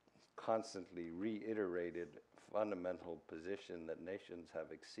constantly reiterated fundamental position that nations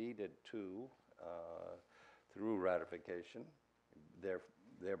have acceded to through ratification,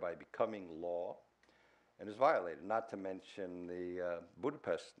 thereby becoming law, and is violated. Not to mention the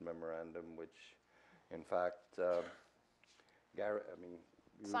Budapest Memorandum, which, in fact,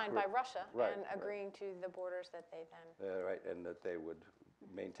 Signed by Russia, right, and agreeing to the borders that they then. right, and that they would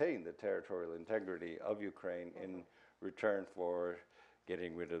maintain the territorial integrity of Ukraine in return for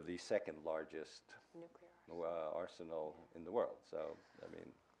getting rid of the second largest Nuclear. arsenal in the world. So, I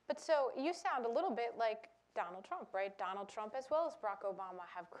mean, But so you sound a little bit like Donald Trump, right? Donald Trump as well as Barack Obama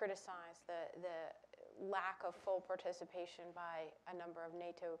have criticized the lack of full participation by a number of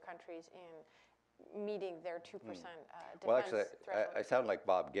NATO countries in meeting their 2% defense well, actually, threshold. I sound like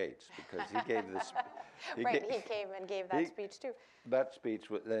Bob Gates because he gave this. Right, he came and gave that speech too. That speech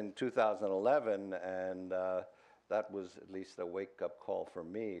was in 2011, and that was at least a wake-up call for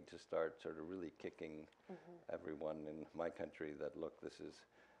me to start sort of really kicking everyone in my country that, look, this is,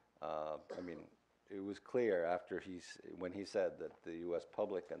 I mean, it was clear after when he said that the U.S.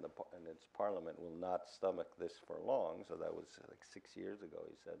 public and its parliament will not stomach this for long, so that was like 6 years ago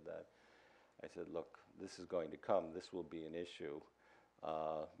he said that. I said, look, this is going to come, this will be an issue.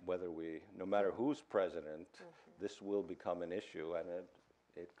 No matter who's president, this will become an issue, and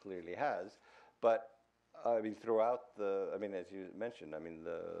it clearly has. But I mean, as you mentioned, I mean,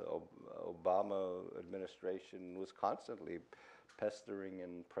 the Obama administration was constantly pestering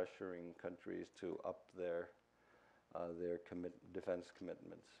and pressuring countries to up their defense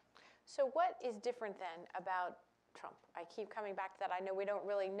commitments. So what is different then about Trump? I keep coming back to that. I know we don't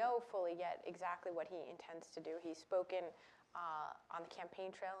really know fully yet exactly what he intends to do. He's spoken on the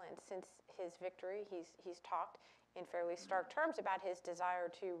campaign trail, and since his victory, he's talked in fairly stark terms about his desire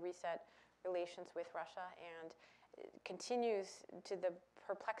to reset relations with Russia, and continues, to the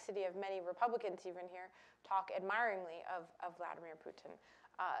perplexity of many Republicans even here, talk admiringly of Vladimir Putin.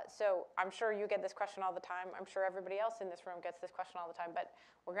 So I'm sure you get this question all the time. I'm sure everybody else in this room gets this question all the time, but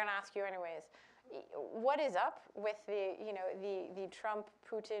we're going to ask you anyways. What is up with the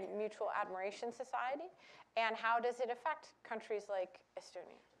Trump-Putin Mutual Admiration Society, and how does it affect countries like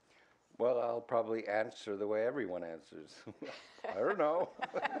Estonia? Well, I'll probably answer the way everyone answers. I don't know.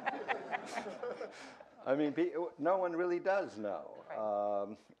 I mean, no one really does know.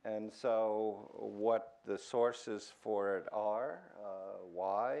 Right. And so what the sources for it are,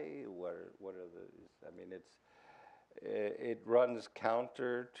 why, what are the, I mean, it runs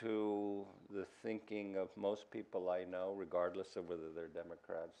counter to the thinking of most people I know, regardless of whether they're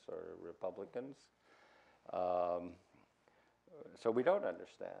Democrats or Republicans. So we don't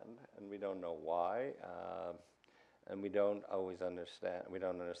understand, and we don't know why, and we don't always understand. We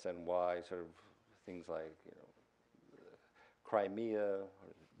don't understand why sort of things like Crimea, or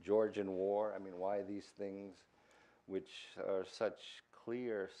Georgian War. I mean, why these things, which are such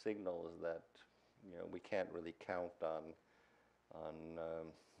clear signals that we can't really count on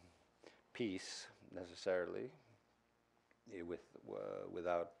peace necessarily,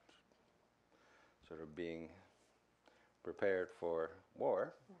 without sort of being prepared for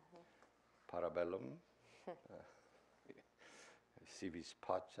war. Parabellum, civis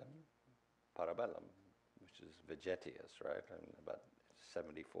pacem, parabellum, which is Vegetius, right? And about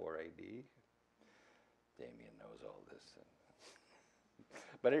 74 A.D. Damien knows all this.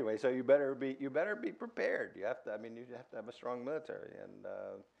 But anyway, so you better be prepared. You have to. I mean, you have to have a strong military,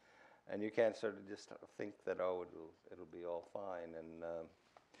 and you can't sort of just think that it'll be all fine.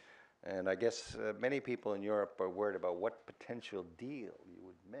 And I guess many people in Europe are worried about what potential deal you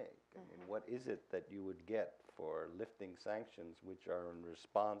would make. I mean, what is it that you would get for lifting sanctions, which are in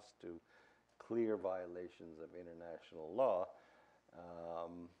response to clear violations of international law,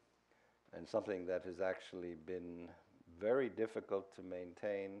 and something that has actually been very difficult to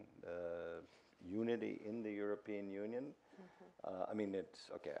maintain unity in the European Union. I mean,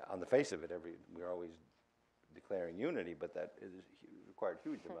 it's okay on the face of it. We're always declaring unity, but that required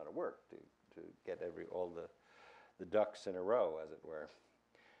huge amount of work to get all the ducks in a row, as it were,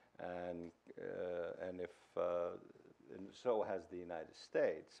 and so has the United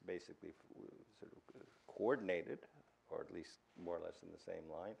States, basically sort of coordinated, or at least more or less in the same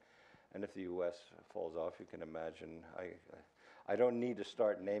line. And if the U.S. falls off, you can imagine. I don't need to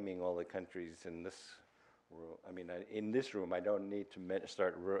start naming all the countries in this room. I mean, in this room, I don't need to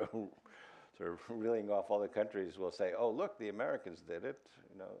start sort of reeling off all the countries. Will say, "Oh, look, the Americans did it."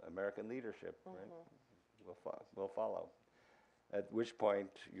 American leadership, right? Will follow. At which point,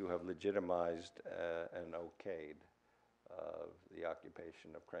 you have legitimized and okayed the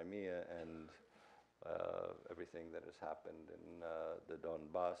occupation of Crimea and everything that has happened in the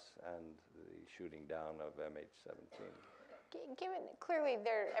Donbass and the shooting down of MH17. Given clearly,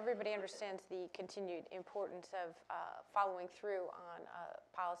 everybody understands the continued importance of following through on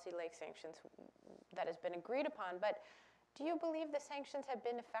policy like sanctions that has been agreed upon, but do you believe the sanctions have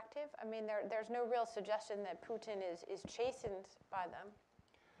been effective? I mean, there's no real suggestion that Putin is chastened by them.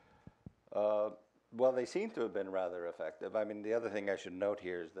 Well, they seem to have been rather effective. I mean, the other thing I should note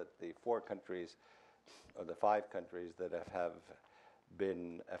here is that the 4 countries, or the 5 countries that have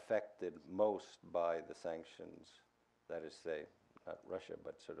been affected most by the sanctions, that is, say, not Russia,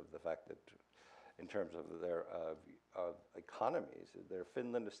 but sort of the fact that in terms of their economies, they're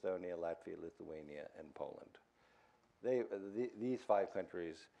Finland, Estonia, Latvia, Lithuania, and Poland. These 5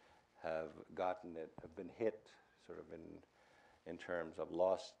 countries have been hit sort of in terms of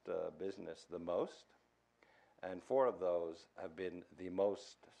lost business the most, and 4 of those have been the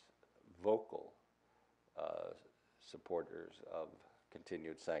most vocal supporters of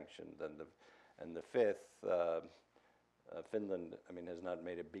continued sanctions, and the 5th, Finland, I mean, has not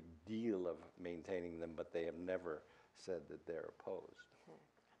made a big deal of maintaining them, but they have never said that they're opposed.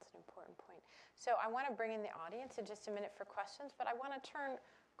 That's an important point. So I want to bring in the audience in just a minute for questions, but I want to turn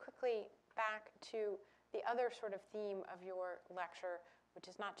quickly back to the other sort of theme of your lecture,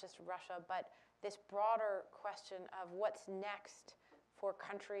 which is not just Russia, but this broader question of what's next for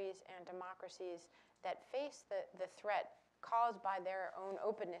countries and democracies that face the threat caused by their own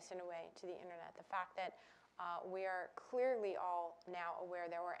openness, in a way, to the internet. The fact that we are clearly all now aware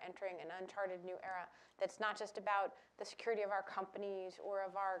that we're entering an uncharted new era that's not just about the security of our companies or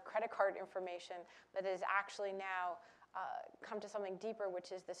of our credit card information, but is actually now come to something deeper, which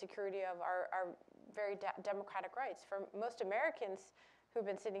is the security of our very democratic rights. For most Americans who've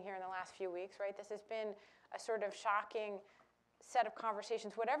been sitting here in the last few weeks, right, this has been a sort of shocking set of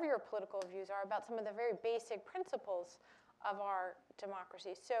conversations, whatever your political views are, about some of the very basic principles of our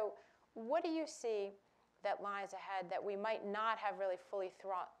democracy. So what do you see that lies ahead that we might not have really fully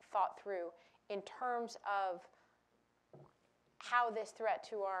thought through in terms of how this threat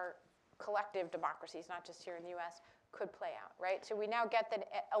to our collective democracies, not just here in the US, could play out, right? So we now get that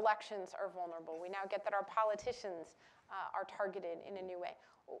elections are vulnerable. We now get that our politicians are targeted in a new way.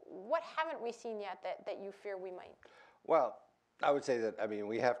 What haven't we seen yet that you fear we might? Well, I would say that, I mean,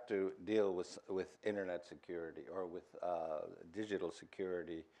 we have to deal with internet security or with digital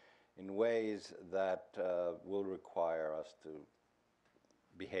security in ways that will require us to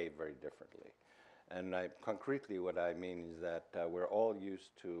behave very differently. And concretely what I mean is that we're all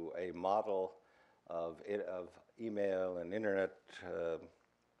used to a model of email and internet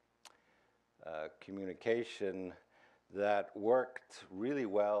communication that worked really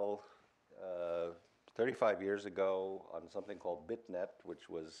well 35 years ago on something called BitNet, which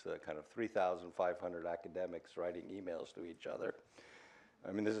was kind of 3,500 academics writing emails to each other.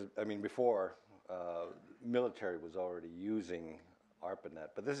 I mean, before military was already using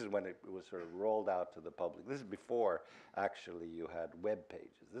ARPANET, but this is when it was sort of rolled out to the public. This is before actually you had web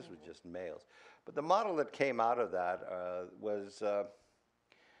pages. This was just mails. But the model that came out of that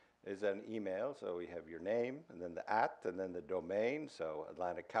is an email. So we have your name, and then the @ and then the domain. So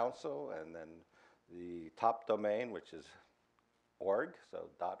Atlantic Council, and then the top domain, which is org, so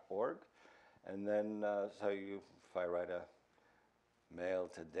 .org, and then if I write a mail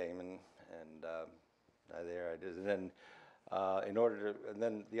to Damon, and there it is, and then and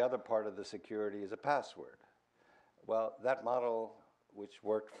then the other part of the security is a password. Well, that model, which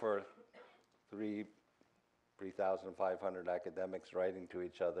worked for 3,500 academics writing to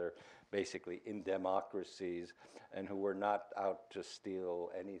each other, basically in democracies, and who were not out to steal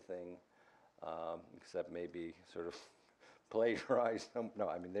anything, except maybe sort of plagiarize them. No,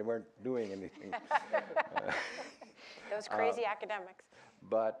 I mean, they weren't doing anything. Those crazy academics.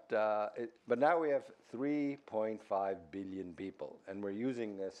 But now we have 3.5 billion people, and we're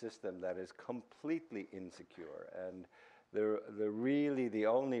using a system that is completely insecure. And the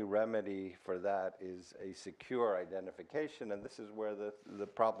only remedy for that is a secure identification, and this is where the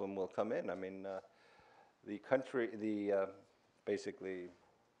problem will come in. I mean, basically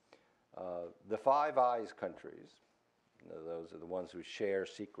the Five Eyes countries, those are the ones who share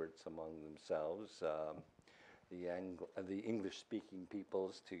secrets among themselves. The English-speaking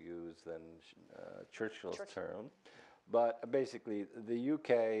peoples, to use then Churchill's term. But basically, the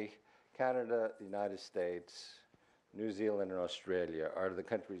UK, Canada, the United States, New Zealand, and Australia are the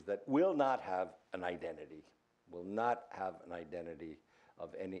countries that will not have an identity,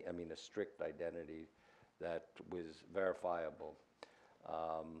 of any, I mean, a strict identity that was verifiable.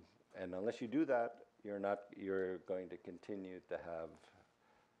 And unless you do that, you're going to continue to have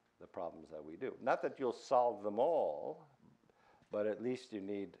the problems that we do. Not that you'll solve them all, but at least you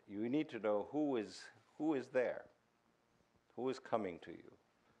need to know who is there, who is coming to you.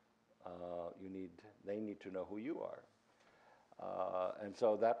 They need to know who you are, and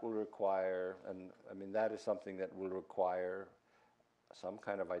so that will require, and I mean that is something that will require some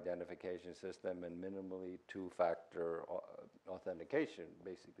kind of identification system and minimally 2-factor authentication.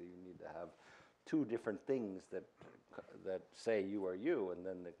 Basically, you need to have two different things that say you are you, and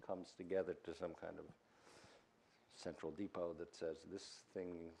then it comes together to some kind of central depot that says this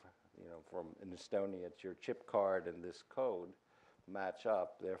thing, from in Estonia, it's your chip card and this code match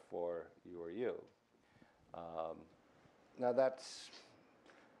up, therefore you are you. Now that's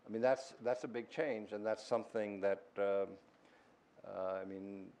a big change, and that's something that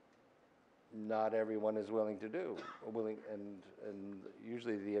not everyone is willing to do. And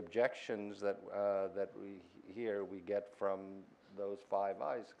usually the objections that we get from those Five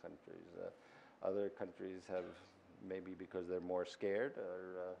Eyes countries. Other countries have, maybe because they're more scared,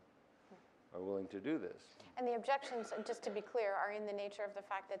 are willing to do this. And the objections, just to be clear, are in the nature of the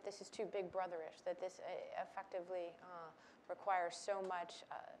fact that this is too big brotherish, that this effectively requires so much.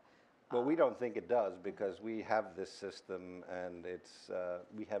 Well, we don't think it does, because we have this system, and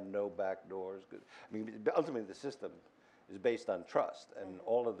we have no back doors. Ultimately, the system is based on trust, and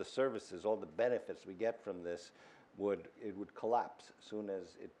all of the services, all the benefits we get from this would collapse as soon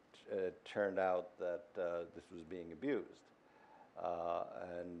as it turned out that this was being abused.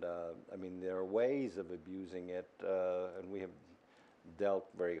 There are ways of abusing it, and we have dealt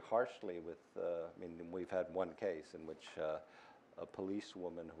very harshly with. We've had one case in which a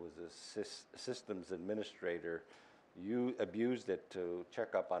policewoman who was a systems administrator abused it to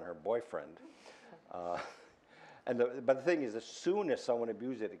check up on her boyfriend. But the thing is, as soon as someone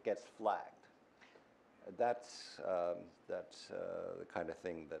abuses it, it gets flagged. That's the kind of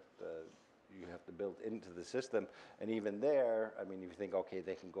thing that you have to build into the system. And even there, if you think, okay,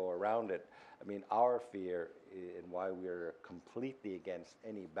 they can go around it. Our fear and why we're completely against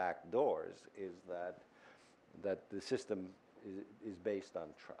any back doors is that the system is based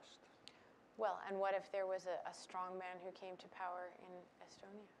on trust. Well, and what if there was a strong man who came to power in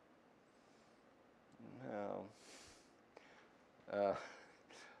Estonia? No.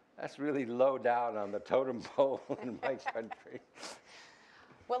 That's really low down on the totem pole in my country.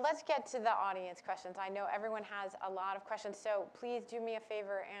 Well, let's get to the audience questions. I know everyone has a lot of questions, so please do me a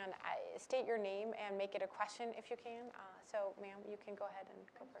favor and state your name and make it a question if you can. So, ma'am, you can go ahead and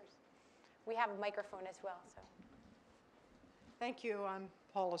go first. We have a microphone as well. So. Thank you. I'm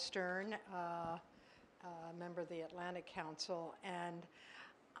Paula Stern, a member of the Atlantic Council, and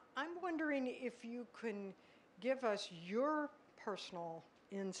I'm wondering if you can give us your personal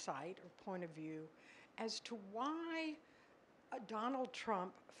insight or point of view as to why Donald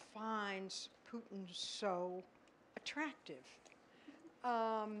Trump finds Putin so attractive.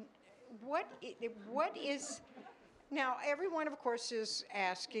 What is now? Everyone, of course, is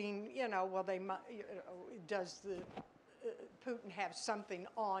asking. Does Putin have something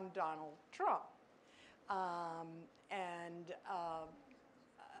on Donald Trump?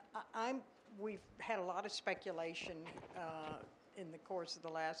 We've had a lot of speculation in the course of the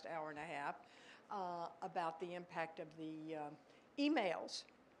last hour and a half about the impact of the emails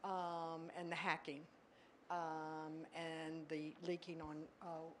and the hacking and the leaking on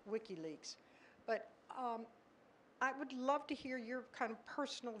WikiLeaks. But I would love to hear your kind of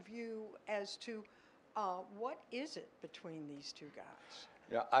personal view as to what is it between these two guys?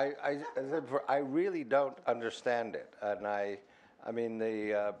 Yeah, I really don't understand it, and I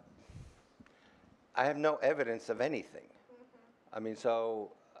have no evidence of anything.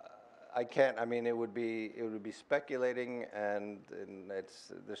 So I can't. It would be speculating, and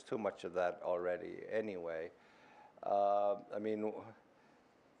there's too much of that already anyway. You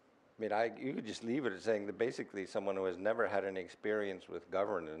could just leave it at saying that basically someone who has never had any experience with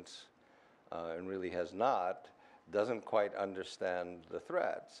governance and really has not, doesn't quite understand the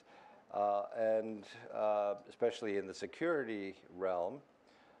threats, and especially in the security realm.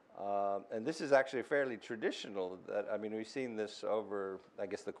 And this is actually fairly traditional. We've seen this over, I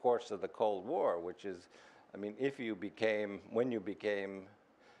guess, the course of the Cold War, which is, when you became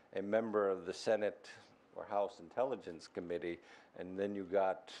a member of the Senate or House Intelligence Committee, and then you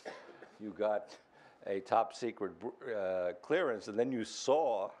got a top secret clearance, and then you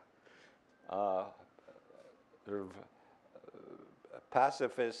saw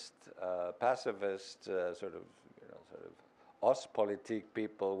pacifist Ostpolitik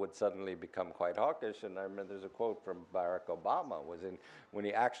people would suddenly become quite hawkish. And I remember there's a quote from Barack Obama, when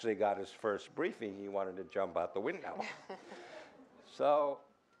he actually got his first briefing, he wanted to jump out the window.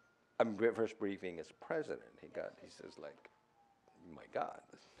 First briefing as president, he says, like, my God.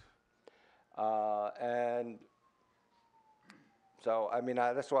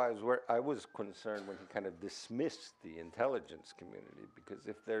 That's why I was concerned when he kind of dismissed the intelligence community, because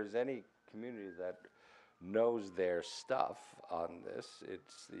if there's any community that knows their stuff on this,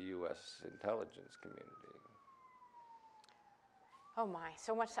 it's the U.S. intelligence community. Oh my,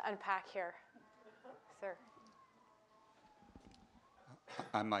 so much to unpack here. Sir.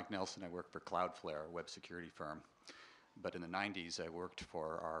 I'm Mike Nelson. I work for Cloudflare, a web security firm. But in the 90s, I worked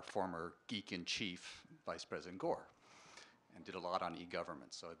for our former geek-in-chief, Vice President Gore, and did a lot on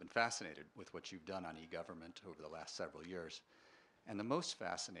e-government. So I've been fascinated with what you've done on e-government over the last several years. And the most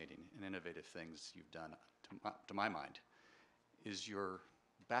fascinating and innovative things you've done, to my mind, is your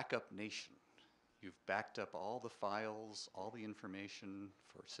backup nation. You've backed up all the files, all the information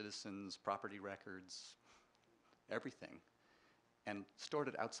for citizens, property records, everything, and stored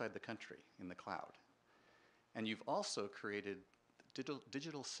it outside the country in the cloud. And you've also created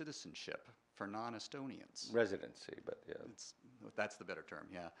digital citizenship for non-Estonians. Residency, but yeah. That's the better term,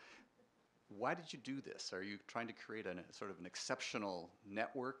 yeah. Why did you do this? Are you trying to create a sort of an exceptional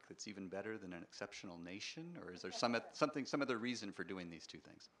network that's even better than an exceptional nation? Or is there some other reason for doing these two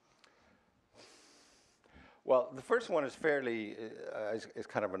things? Well, the first one is fairly, is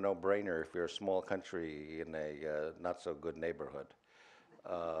kind of a no-brainer if you're a small country in a not so good neighborhood.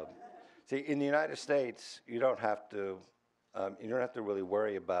 See, in the United States, you don't have to really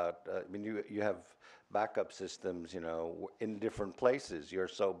worry about. I mean, you have backup systems, in different places. You're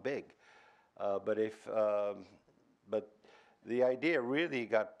so big, but the idea really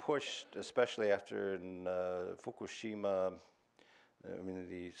got pushed, especially after in Fukushima. I mean,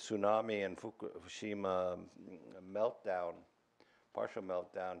 the tsunami and Fukushima meltdown, partial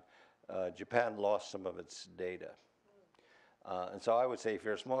meltdown, Japan lost some of its data. And so I would say if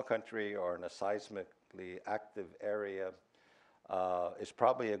you're a small country or in a seismically active area, it's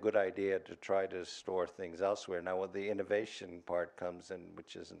probably a good idea to try to store things elsewhere. Now, the innovation part comes in,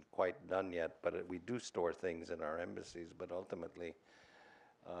 which isn't quite done yet, but we do store things in our embassies, but ultimately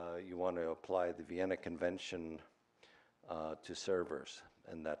you want to apply the Vienna Convention to servers,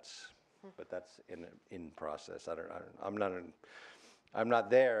 and that's in process. I'm not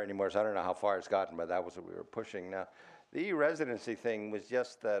there anymore, so I don't know how far it's gotten, but that was what we were pushing. Now, the e-residency thing was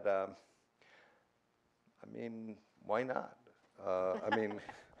just that. I mean, why not?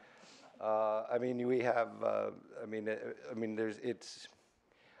 We have.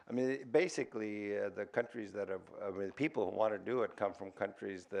 Basically, the countries that have. The people who want to do it come from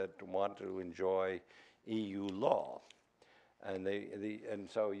countries that want to enjoy EU law. And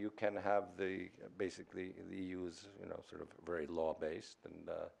so you can have basically the EU is sort of very law based, and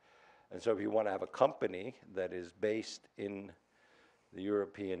so if you want to have a company that is based in the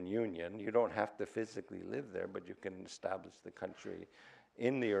European Union, you don't have to physically live there, but you can establish the country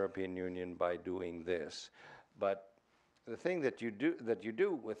in the European Union by doing this. But the thing that you do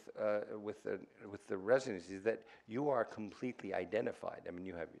with the residency is that you are completely identified. I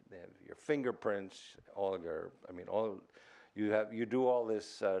mean, they have your fingerprints, you do all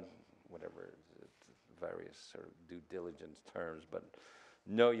this, various sort of due diligence terms, but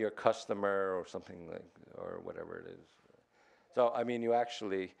know your customer or something or whatever it is. So, you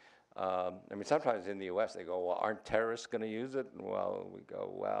actually, sometimes in the U.S. they go, well, aren't terrorists going to use it? Well, we go,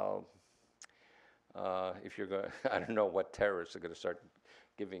 well, if you're going, I don't know what terrorists are going to start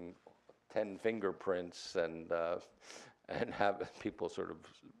giving 10 fingerprints and have people sort of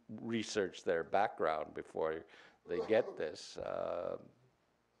research their background before they get this,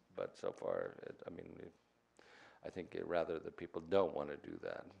 but so far, I think rather that people don't want to do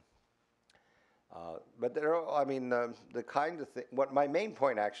that. But there are, the kind of thing. What my main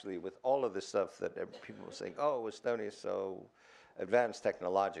point actually with all of this stuff that people are saying, oh, Estonia is so advanced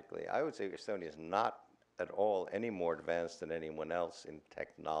technologically. I would say Estonia is not at all any more advanced than anyone else in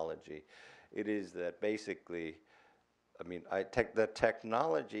technology. It is that basically. The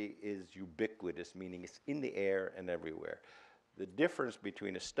technology is ubiquitous, meaning it's in the air and everywhere. The difference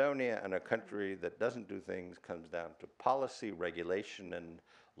between Estonia and a country that doesn't do things comes down to policy, regulation, and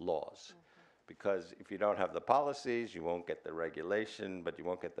laws. Because if you don't have the policies, you won't get the regulation, but you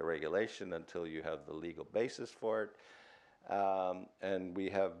won't get the regulation until you have the legal basis for it. And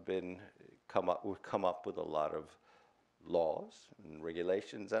we've come up with a lot of laws and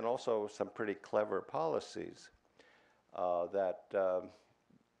regulations, and also some pretty clever policies. That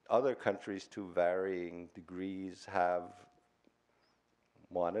other countries to varying degrees have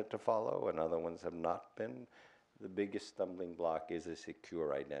wanted to follow and other ones have not been. The biggest stumbling block is a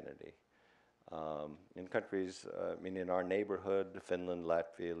secure identity. In countries, in our neighborhood, Finland,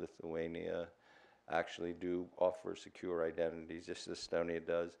 Latvia, Lithuania actually do offer secure identities, just as Estonia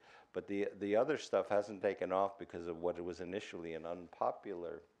does. But the other stuff hasn't taken off because of what was initially an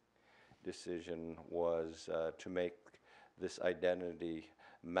unpopular decision was to make this identity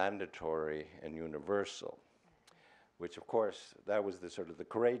mandatory and universal, which of course that was the sort of the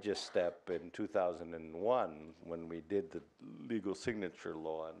courageous step in 2001 when we did the legal signature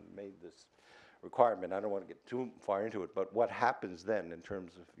law and made this requirement. I don't want to get too far into it, but what happens then in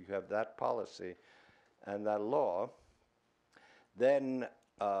terms of you have that policy and that law, then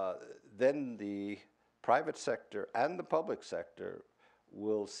the private sector and the public sector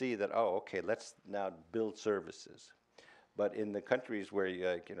will see that, oh, okay, let's now build services. But in the countries where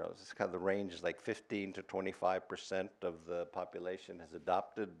it's kind of the range is like 15 to 25% of the population has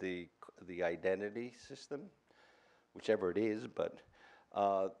adopted the identity system, whichever it is. But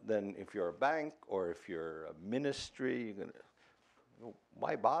then, if you're a bank or if you're a ministry,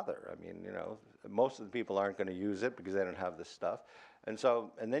 why bother? I mean, most of the people aren't going to use it because they don't have this stuff. And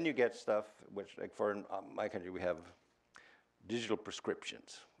then you get stuff which, like for my country, we have digital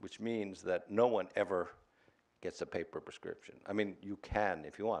prescriptions, which means that no one ever gets a paper prescription. I mean, you can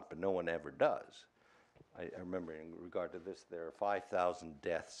if you want, but no one ever does. I remember in regard to this, there are 5,000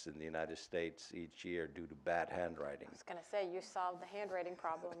 deaths in the United States each year due to bad handwriting. I was going to say, you solved the handwriting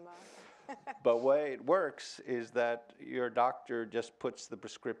problem. But the way it works is that your doctor just puts the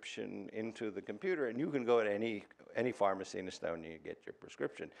prescription into the computer, and you can go to any pharmacy in Estonia and get your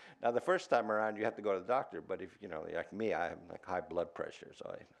prescription. Now, the first time around, you have to go to the doctor, but if, like me, I have like high blood pressure,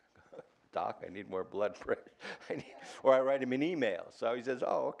 so Doc, I need more blood pressure. Or I write him an email. So he says,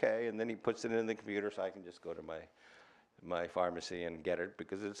 oh, okay, and then he puts it in the computer so I can just go to my pharmacy and get it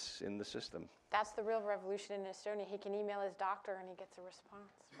because it's in the system. That's the real revolution in Estonia. He can email his doctor and he gets a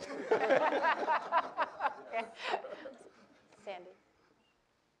response. Sandy.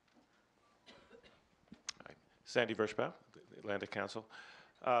 Hi. Sandy Vershbow, the Atlantic Council.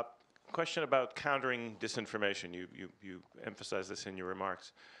 Question about countering disinformation. You emphasized this in your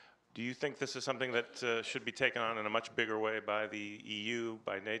remarks. Do you think this is something that should be taken on in a much bigger way by the EU,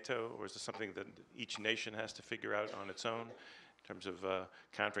 by NATO, or is this something that each nation has to figure out on its own in terms of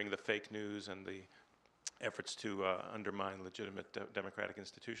countering the fake news and the efforts to undermine legitimate democratic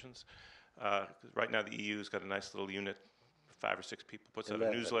institutions? Right now the EU's got a nice little unit, 5 or 6 people, puts out a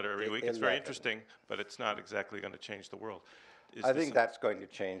newsletter every week. It's very interesting, but it's not exactly going to change the world. I think that's going to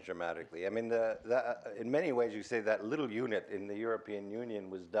change dramatically. I mean, in many ways, you say that little unit in the European Union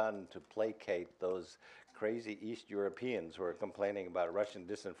was done to placate those crazy East Europeans who are complaining about Russian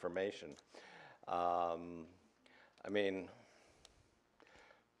disinformation. I mean,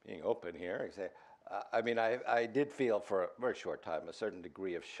 being open here, I say, I did feel for a very short time a certain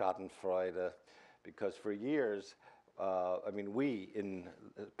degree of schadenfreude, because for years, we,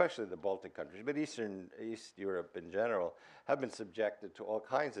 especially the Baltic countries, but East Europe in general, have been subjected to all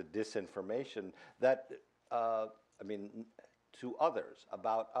kinds of disinformation that, to others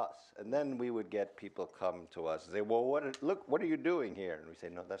about us. And then we would get people come to us and say, well, what are you doing here? And we say,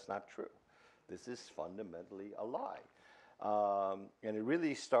 no, that's not true. This is fundamentally a lie. And it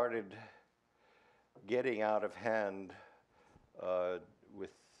really started getting out of hand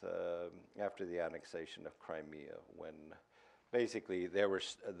after the annexation of Crimea, when basically there were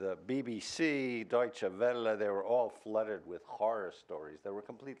the BBC, Deutsche Welle, they were all flooded with horror stories that were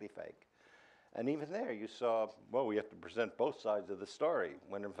completely fake. And even there you saw, well, we have to present both sides of the story,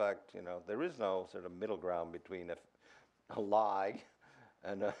 when in fact, there is no sort of middle ground between a lie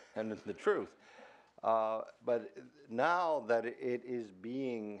and the truth. But now that it is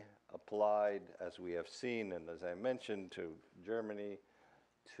being applied, as we have seen, and as I mentioned, to Germany,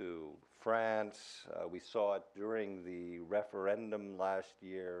 to France. We saw it during the referendum last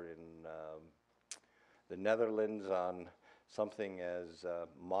year in the Netherlands on something as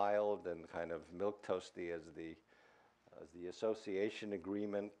mild and kind of milquetoasty as the association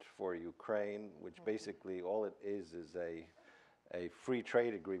agreement for Ukraine, which basically all it is a free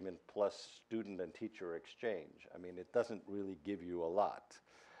trade agreement plus student and teacher exchange. I mean, it doesn't really give you a lot,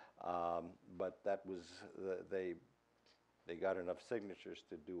 but that was they got enough signatures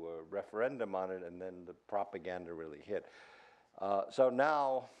to do a referendum on it, and then the propaganda really hit. So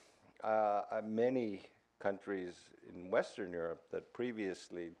now, many countries in Western Europe that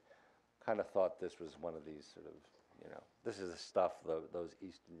previously kind of thought this was one of these sort of, this is the stuff those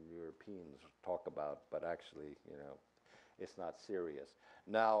Eastern Europeans talk about, but actually, it's not serious.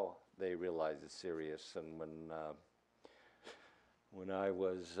 Now they realize it's serious, and when I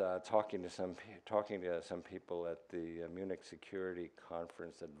was talking to some people at the Munich Security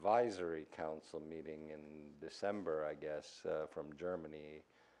Conference Advisory Council meeting in December, I guess, from Germany,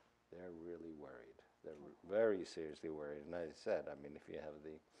 they're really worried. They're very seriously worried. And I said, if you have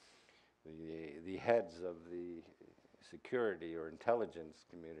the heads of the security or intelligence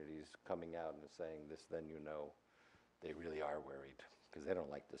communities coming out and saying this, then they really are worried, because they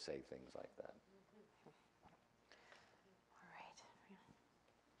don't like to say things like that.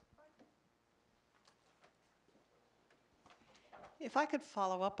 If I could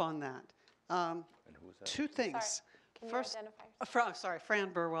follow up on that, And who was that? Two things. Can you First, identify yourself? sorry,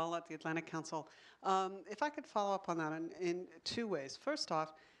 Fran Burwell at the Atlantic Council. If I could follow up on that in two ways. First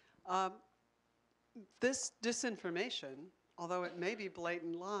off, this disinformation, although it may be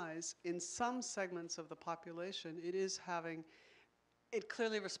blatant lies, in some segments of the population, it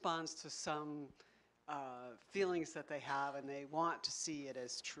clearly responds to some feelings that they have, and they want to see it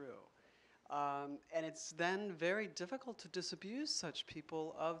as true. And it's then very difficult to disabuse such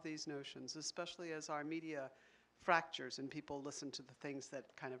people of these notions, especially as our media fractures and people listen to the things that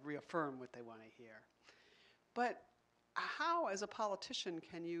kind of reaffirm what they want to hear. But how, as a politician,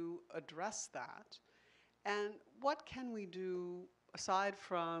 can you address that? And what can we do, aside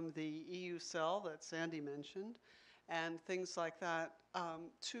from the EU cell that Sandy mentioned, and things like that,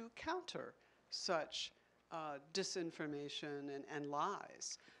 to counter such disinformation and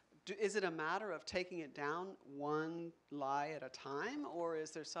lies? Is it a matter of taking it down one lie at a time, or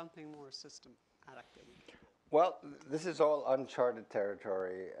is there something more systematic that we can do? Well, this is all uncharted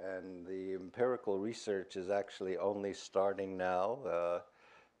territory, and the empirical research is actually only starting now.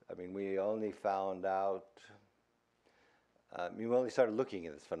 I mean, we only found out, we only started looking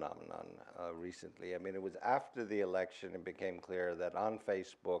at this phenomenon recently. I mean, it was after the election it became clear that on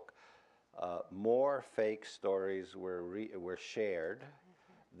Facebook, more fake stories were shared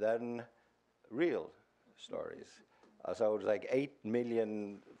than real stories. So it was like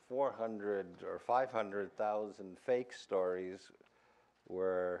 8,400,000 or 500,000 fake stories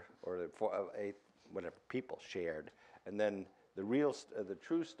were, whatever, people shared. And then the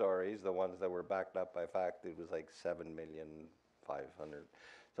true stories, the ones that were backed up by fact, it was like 7,500,000.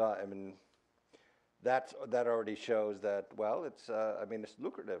 So, I mean, that already shows that, well, it's, I mean, it's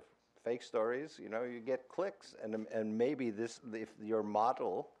lucrative. Fake stories, you know, you get clicks, and maybe if your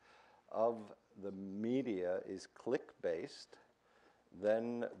model of the media is click-based,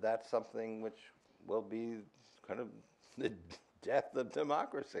 then that's something which will be kind of the death of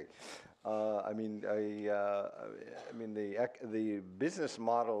democracy. I mean, the business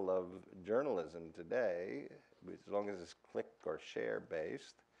model of journalism today, as long as it's click or share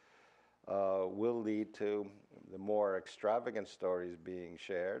based, will lead to the more extravagant stories being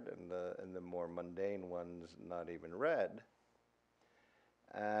shared and the more mundane ones not even read.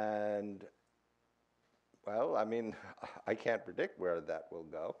 And, well, I mean, I can't predict where that will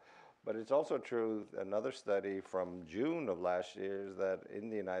go, but it's also true, another study from June of last year is that in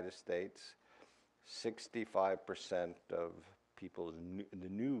the United States, 65% of the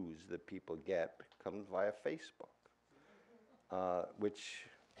news that people get comes via Facebook, which,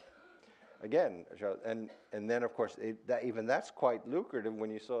 again, and then of course even that's quite lucrative when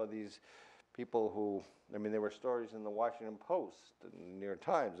you saw these people who, I mean, there were stories in the Washington Post and the New York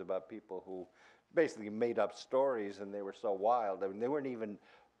Times about people who basically made up stories, and they were so wild. I mean, they weren't even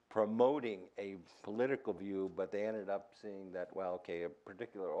promoting a political view, but they ended up seeing that, well, okay, a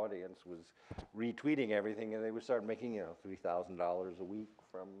particular audience was retweeting everything, and they would start making, you know, $3,000 a week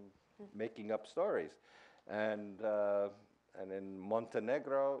from making up stories. And in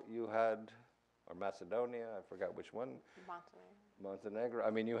Montenegro, you had, or Macedonia, I forgot which one. Montenegro.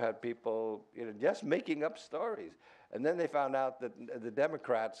 I mean, you had people, you know, just making up stories, and then they found out that the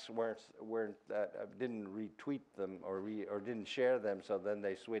Democrats didn't retweet them or didn't share them, so then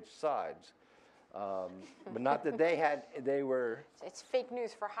they switched sides. But not that they were. It's fake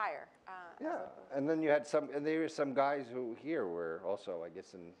news for hire. Yeah, and then you had there were some guys who here were also, I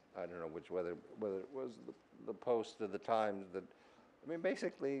guess, I don't know whether it was the Post or the Times that, I mean,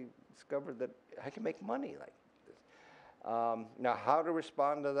 basically discovered that I can make money like this. Now, how to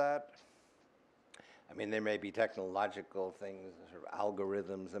respond to that? I mean, there may be technological things, sort of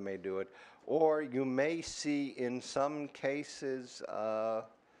algorithms that may do it, or you may see in some cases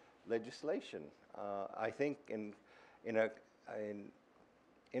legislation. I think in a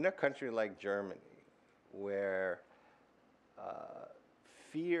country like Germany, where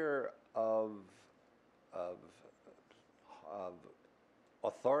fear of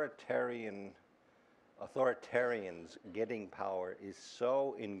authoritarians getting power is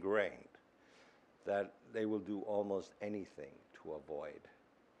so ingrained that they will do almost anything to avoid,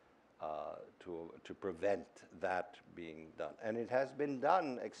 to prevent that being done. And it has been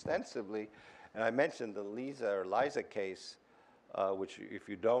done extensively. And I mentioned the Liza case, which, if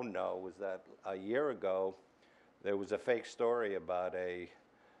you don't know, was that a year ago there was a fake story about a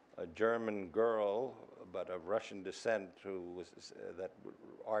German girl, but of Russian descent, who was that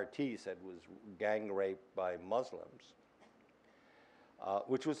RT said was gang raped by Muslims,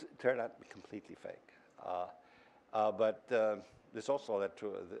 which turned out to be completely fake. But this also led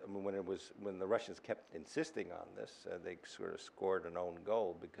to when the Russians kept insisting on this, they sort of scored an own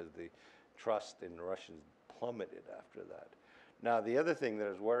goal, because the trust in the Russians plummeted after that. Now, the other thing that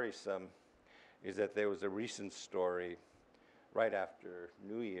is worrisome is that there was a recent story right after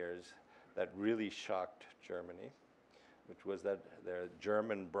New Year's that really shocked Germany, which was that the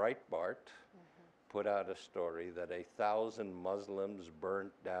German Breitbart put out a story that 1,000 Muslims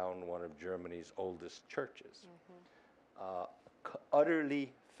burnt down one of Germany's oldest churches.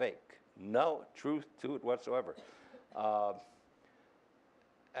 Utterly fake. No truth to it whatsoever.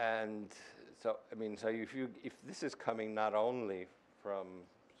 And so, I mean, so if this is coming not only from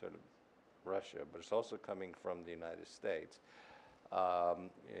sort of Russia, but it's also coming from the United States,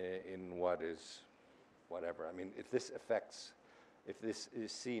 in what is whatever. I mean, if this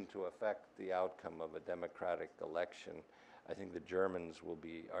is seen to affect the outcome of a democratic election, I think the Germans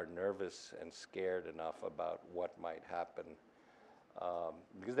are nervous and scared enough about what might happen,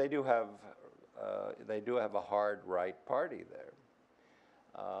 because they do have a hard right party there,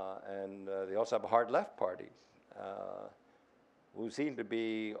 and they also have a hard left party, who seem to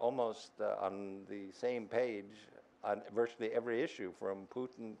be almost on the same page on virtually every issue, from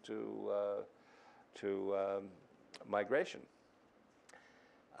Putin to migration.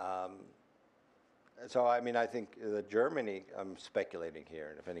 So, I mean, I think Germany, I'm speculating here,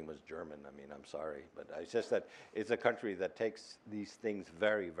 and if anyone's German, I mean, I'm sorry, but it's just that it's a country that takes these things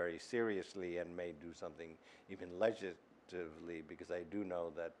very, very seriously and may do something even legislatively, because I do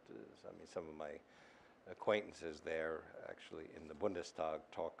know that, I mean, some of my acquaintances there actually in the Bundestag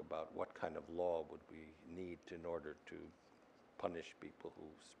talk about what kind of law would we need in order to punish people who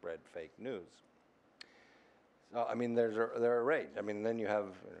spread fake news. So, I mean, there are a range. I mean, then you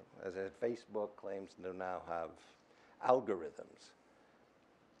have, as Facebook claims to now have algorithms.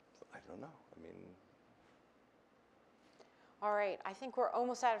 I don't know. I mean. All right, I think we're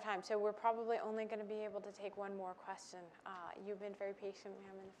almost out of time, so we're probably only going to be able to take one more question. You've been very patient,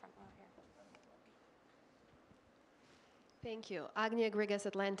 ma'am, in the front row here. Thank you. Agnia Grigas,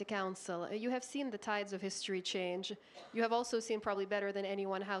 Atlantic Council. You have seen the tides of history change. You have also seen, probably better than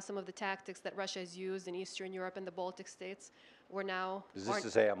anyone, how some of the tactics that Russia has used in Eastern Europe and the Baltic states were now... Is this to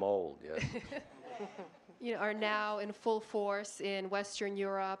say I'm old, yes? Are now in full force in Western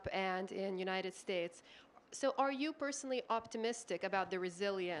Europe and in United States. So are you personally optimistic about the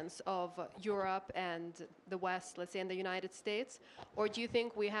resilience of Europe and the West, let's say in the United States? Or do you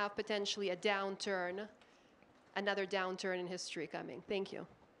think we have potentially a downturn, another downturn in history coming? Thank you.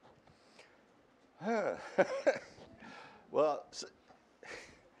 Well, I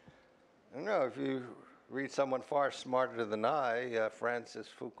don't know, if you read someone far smarter than I, Francis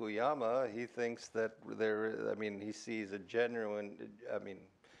Fukuyama, he thinks that he sees a genuine,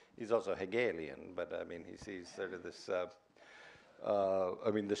 he's also Hegelian, but I mean, he sees sort of this,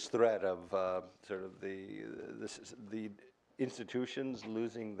 this threat of sort of the institutions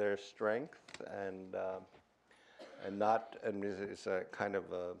losing their strength and it's a kind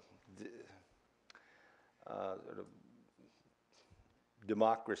of a sort of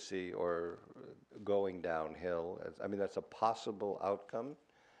democracy or going downhill. I mean, that's a possible outcome.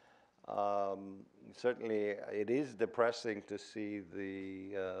 Certainly, it is depressing to see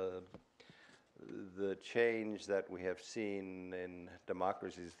the change that we have seen in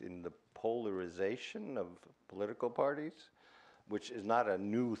democracies in the polarization of political parties, which is not a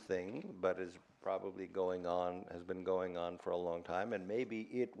new thing, but is probably has been going on for a long time, and maybe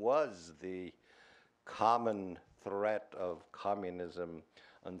it was the common threat of communism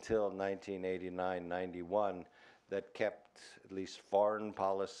until 1989-91 that kept at least foreign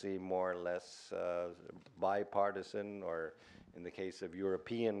policy more or less bipartisan, or in the case of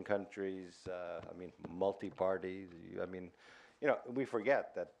European countries, multi-party. We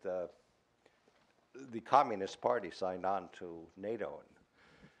forget that the Communist Party signed on to NATO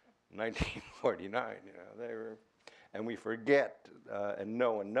in 1949. And we forget, and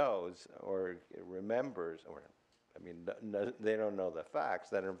no one knows or remembers, they don't know the facts,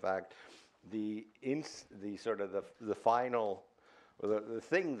 that in fact the final, the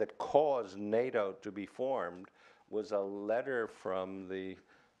thing that caused NATO to be formed was a letter from the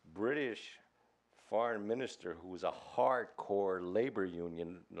British foreign minister, who was a hardcore labor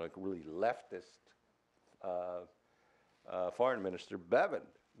union, like really leftist foreign minister, Bevan,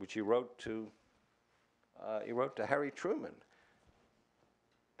 which he wrote to Harry Truman.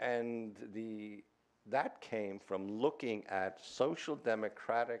 And that came from looking at social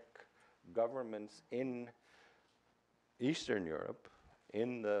democratic governments in Eastern Europe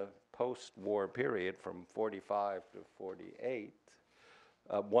in the post-war period from 45 to 48,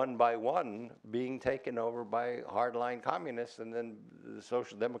 one by one being taken over by hardline communists, and then the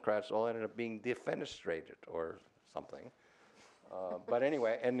social democrats all ended up being defenestrated or something. But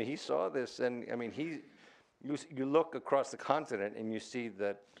anyway, and he saw this, and I mean, you look across the continent and you see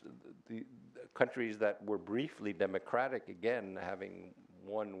that the countries that were briefly democratic, again, having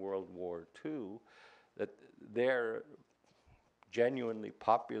won World War II, that their genuinely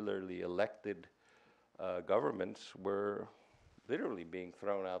popularly elected governments were literally being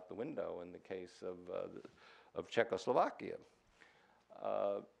thrown out the window in the case of Czechoslovakia.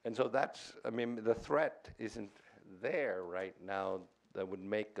 And so that's, I mean, the threat isn't there right now that would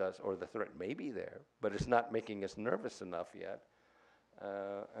make us, or the threat may be there, but it's not making us nervous enough yet.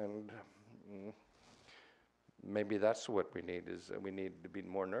 And maybe that's what we need, is we need to be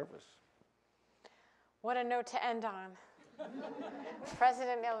more nervous. What a note to end on.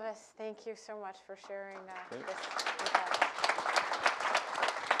 President Ilves, thank you so much for sharing this with us.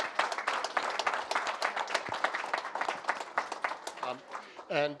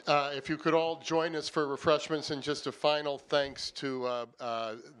 And if you could all join us for refreshments, and just a final thanks to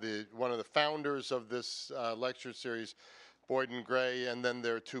one of the founders of this lecture series, Boyden Gray, and then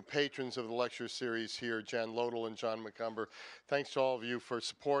there are two patrons of the lecture series here, Jan Lodel and John McCumber. Thanks to all of you for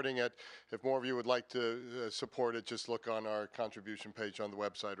supporting it. If more of you would like to support it, just look on our contribution page on the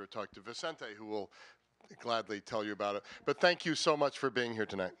website or talk to Vicente, who will gladly tell you about it. But thank you so much for being here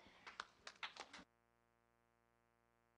tonight.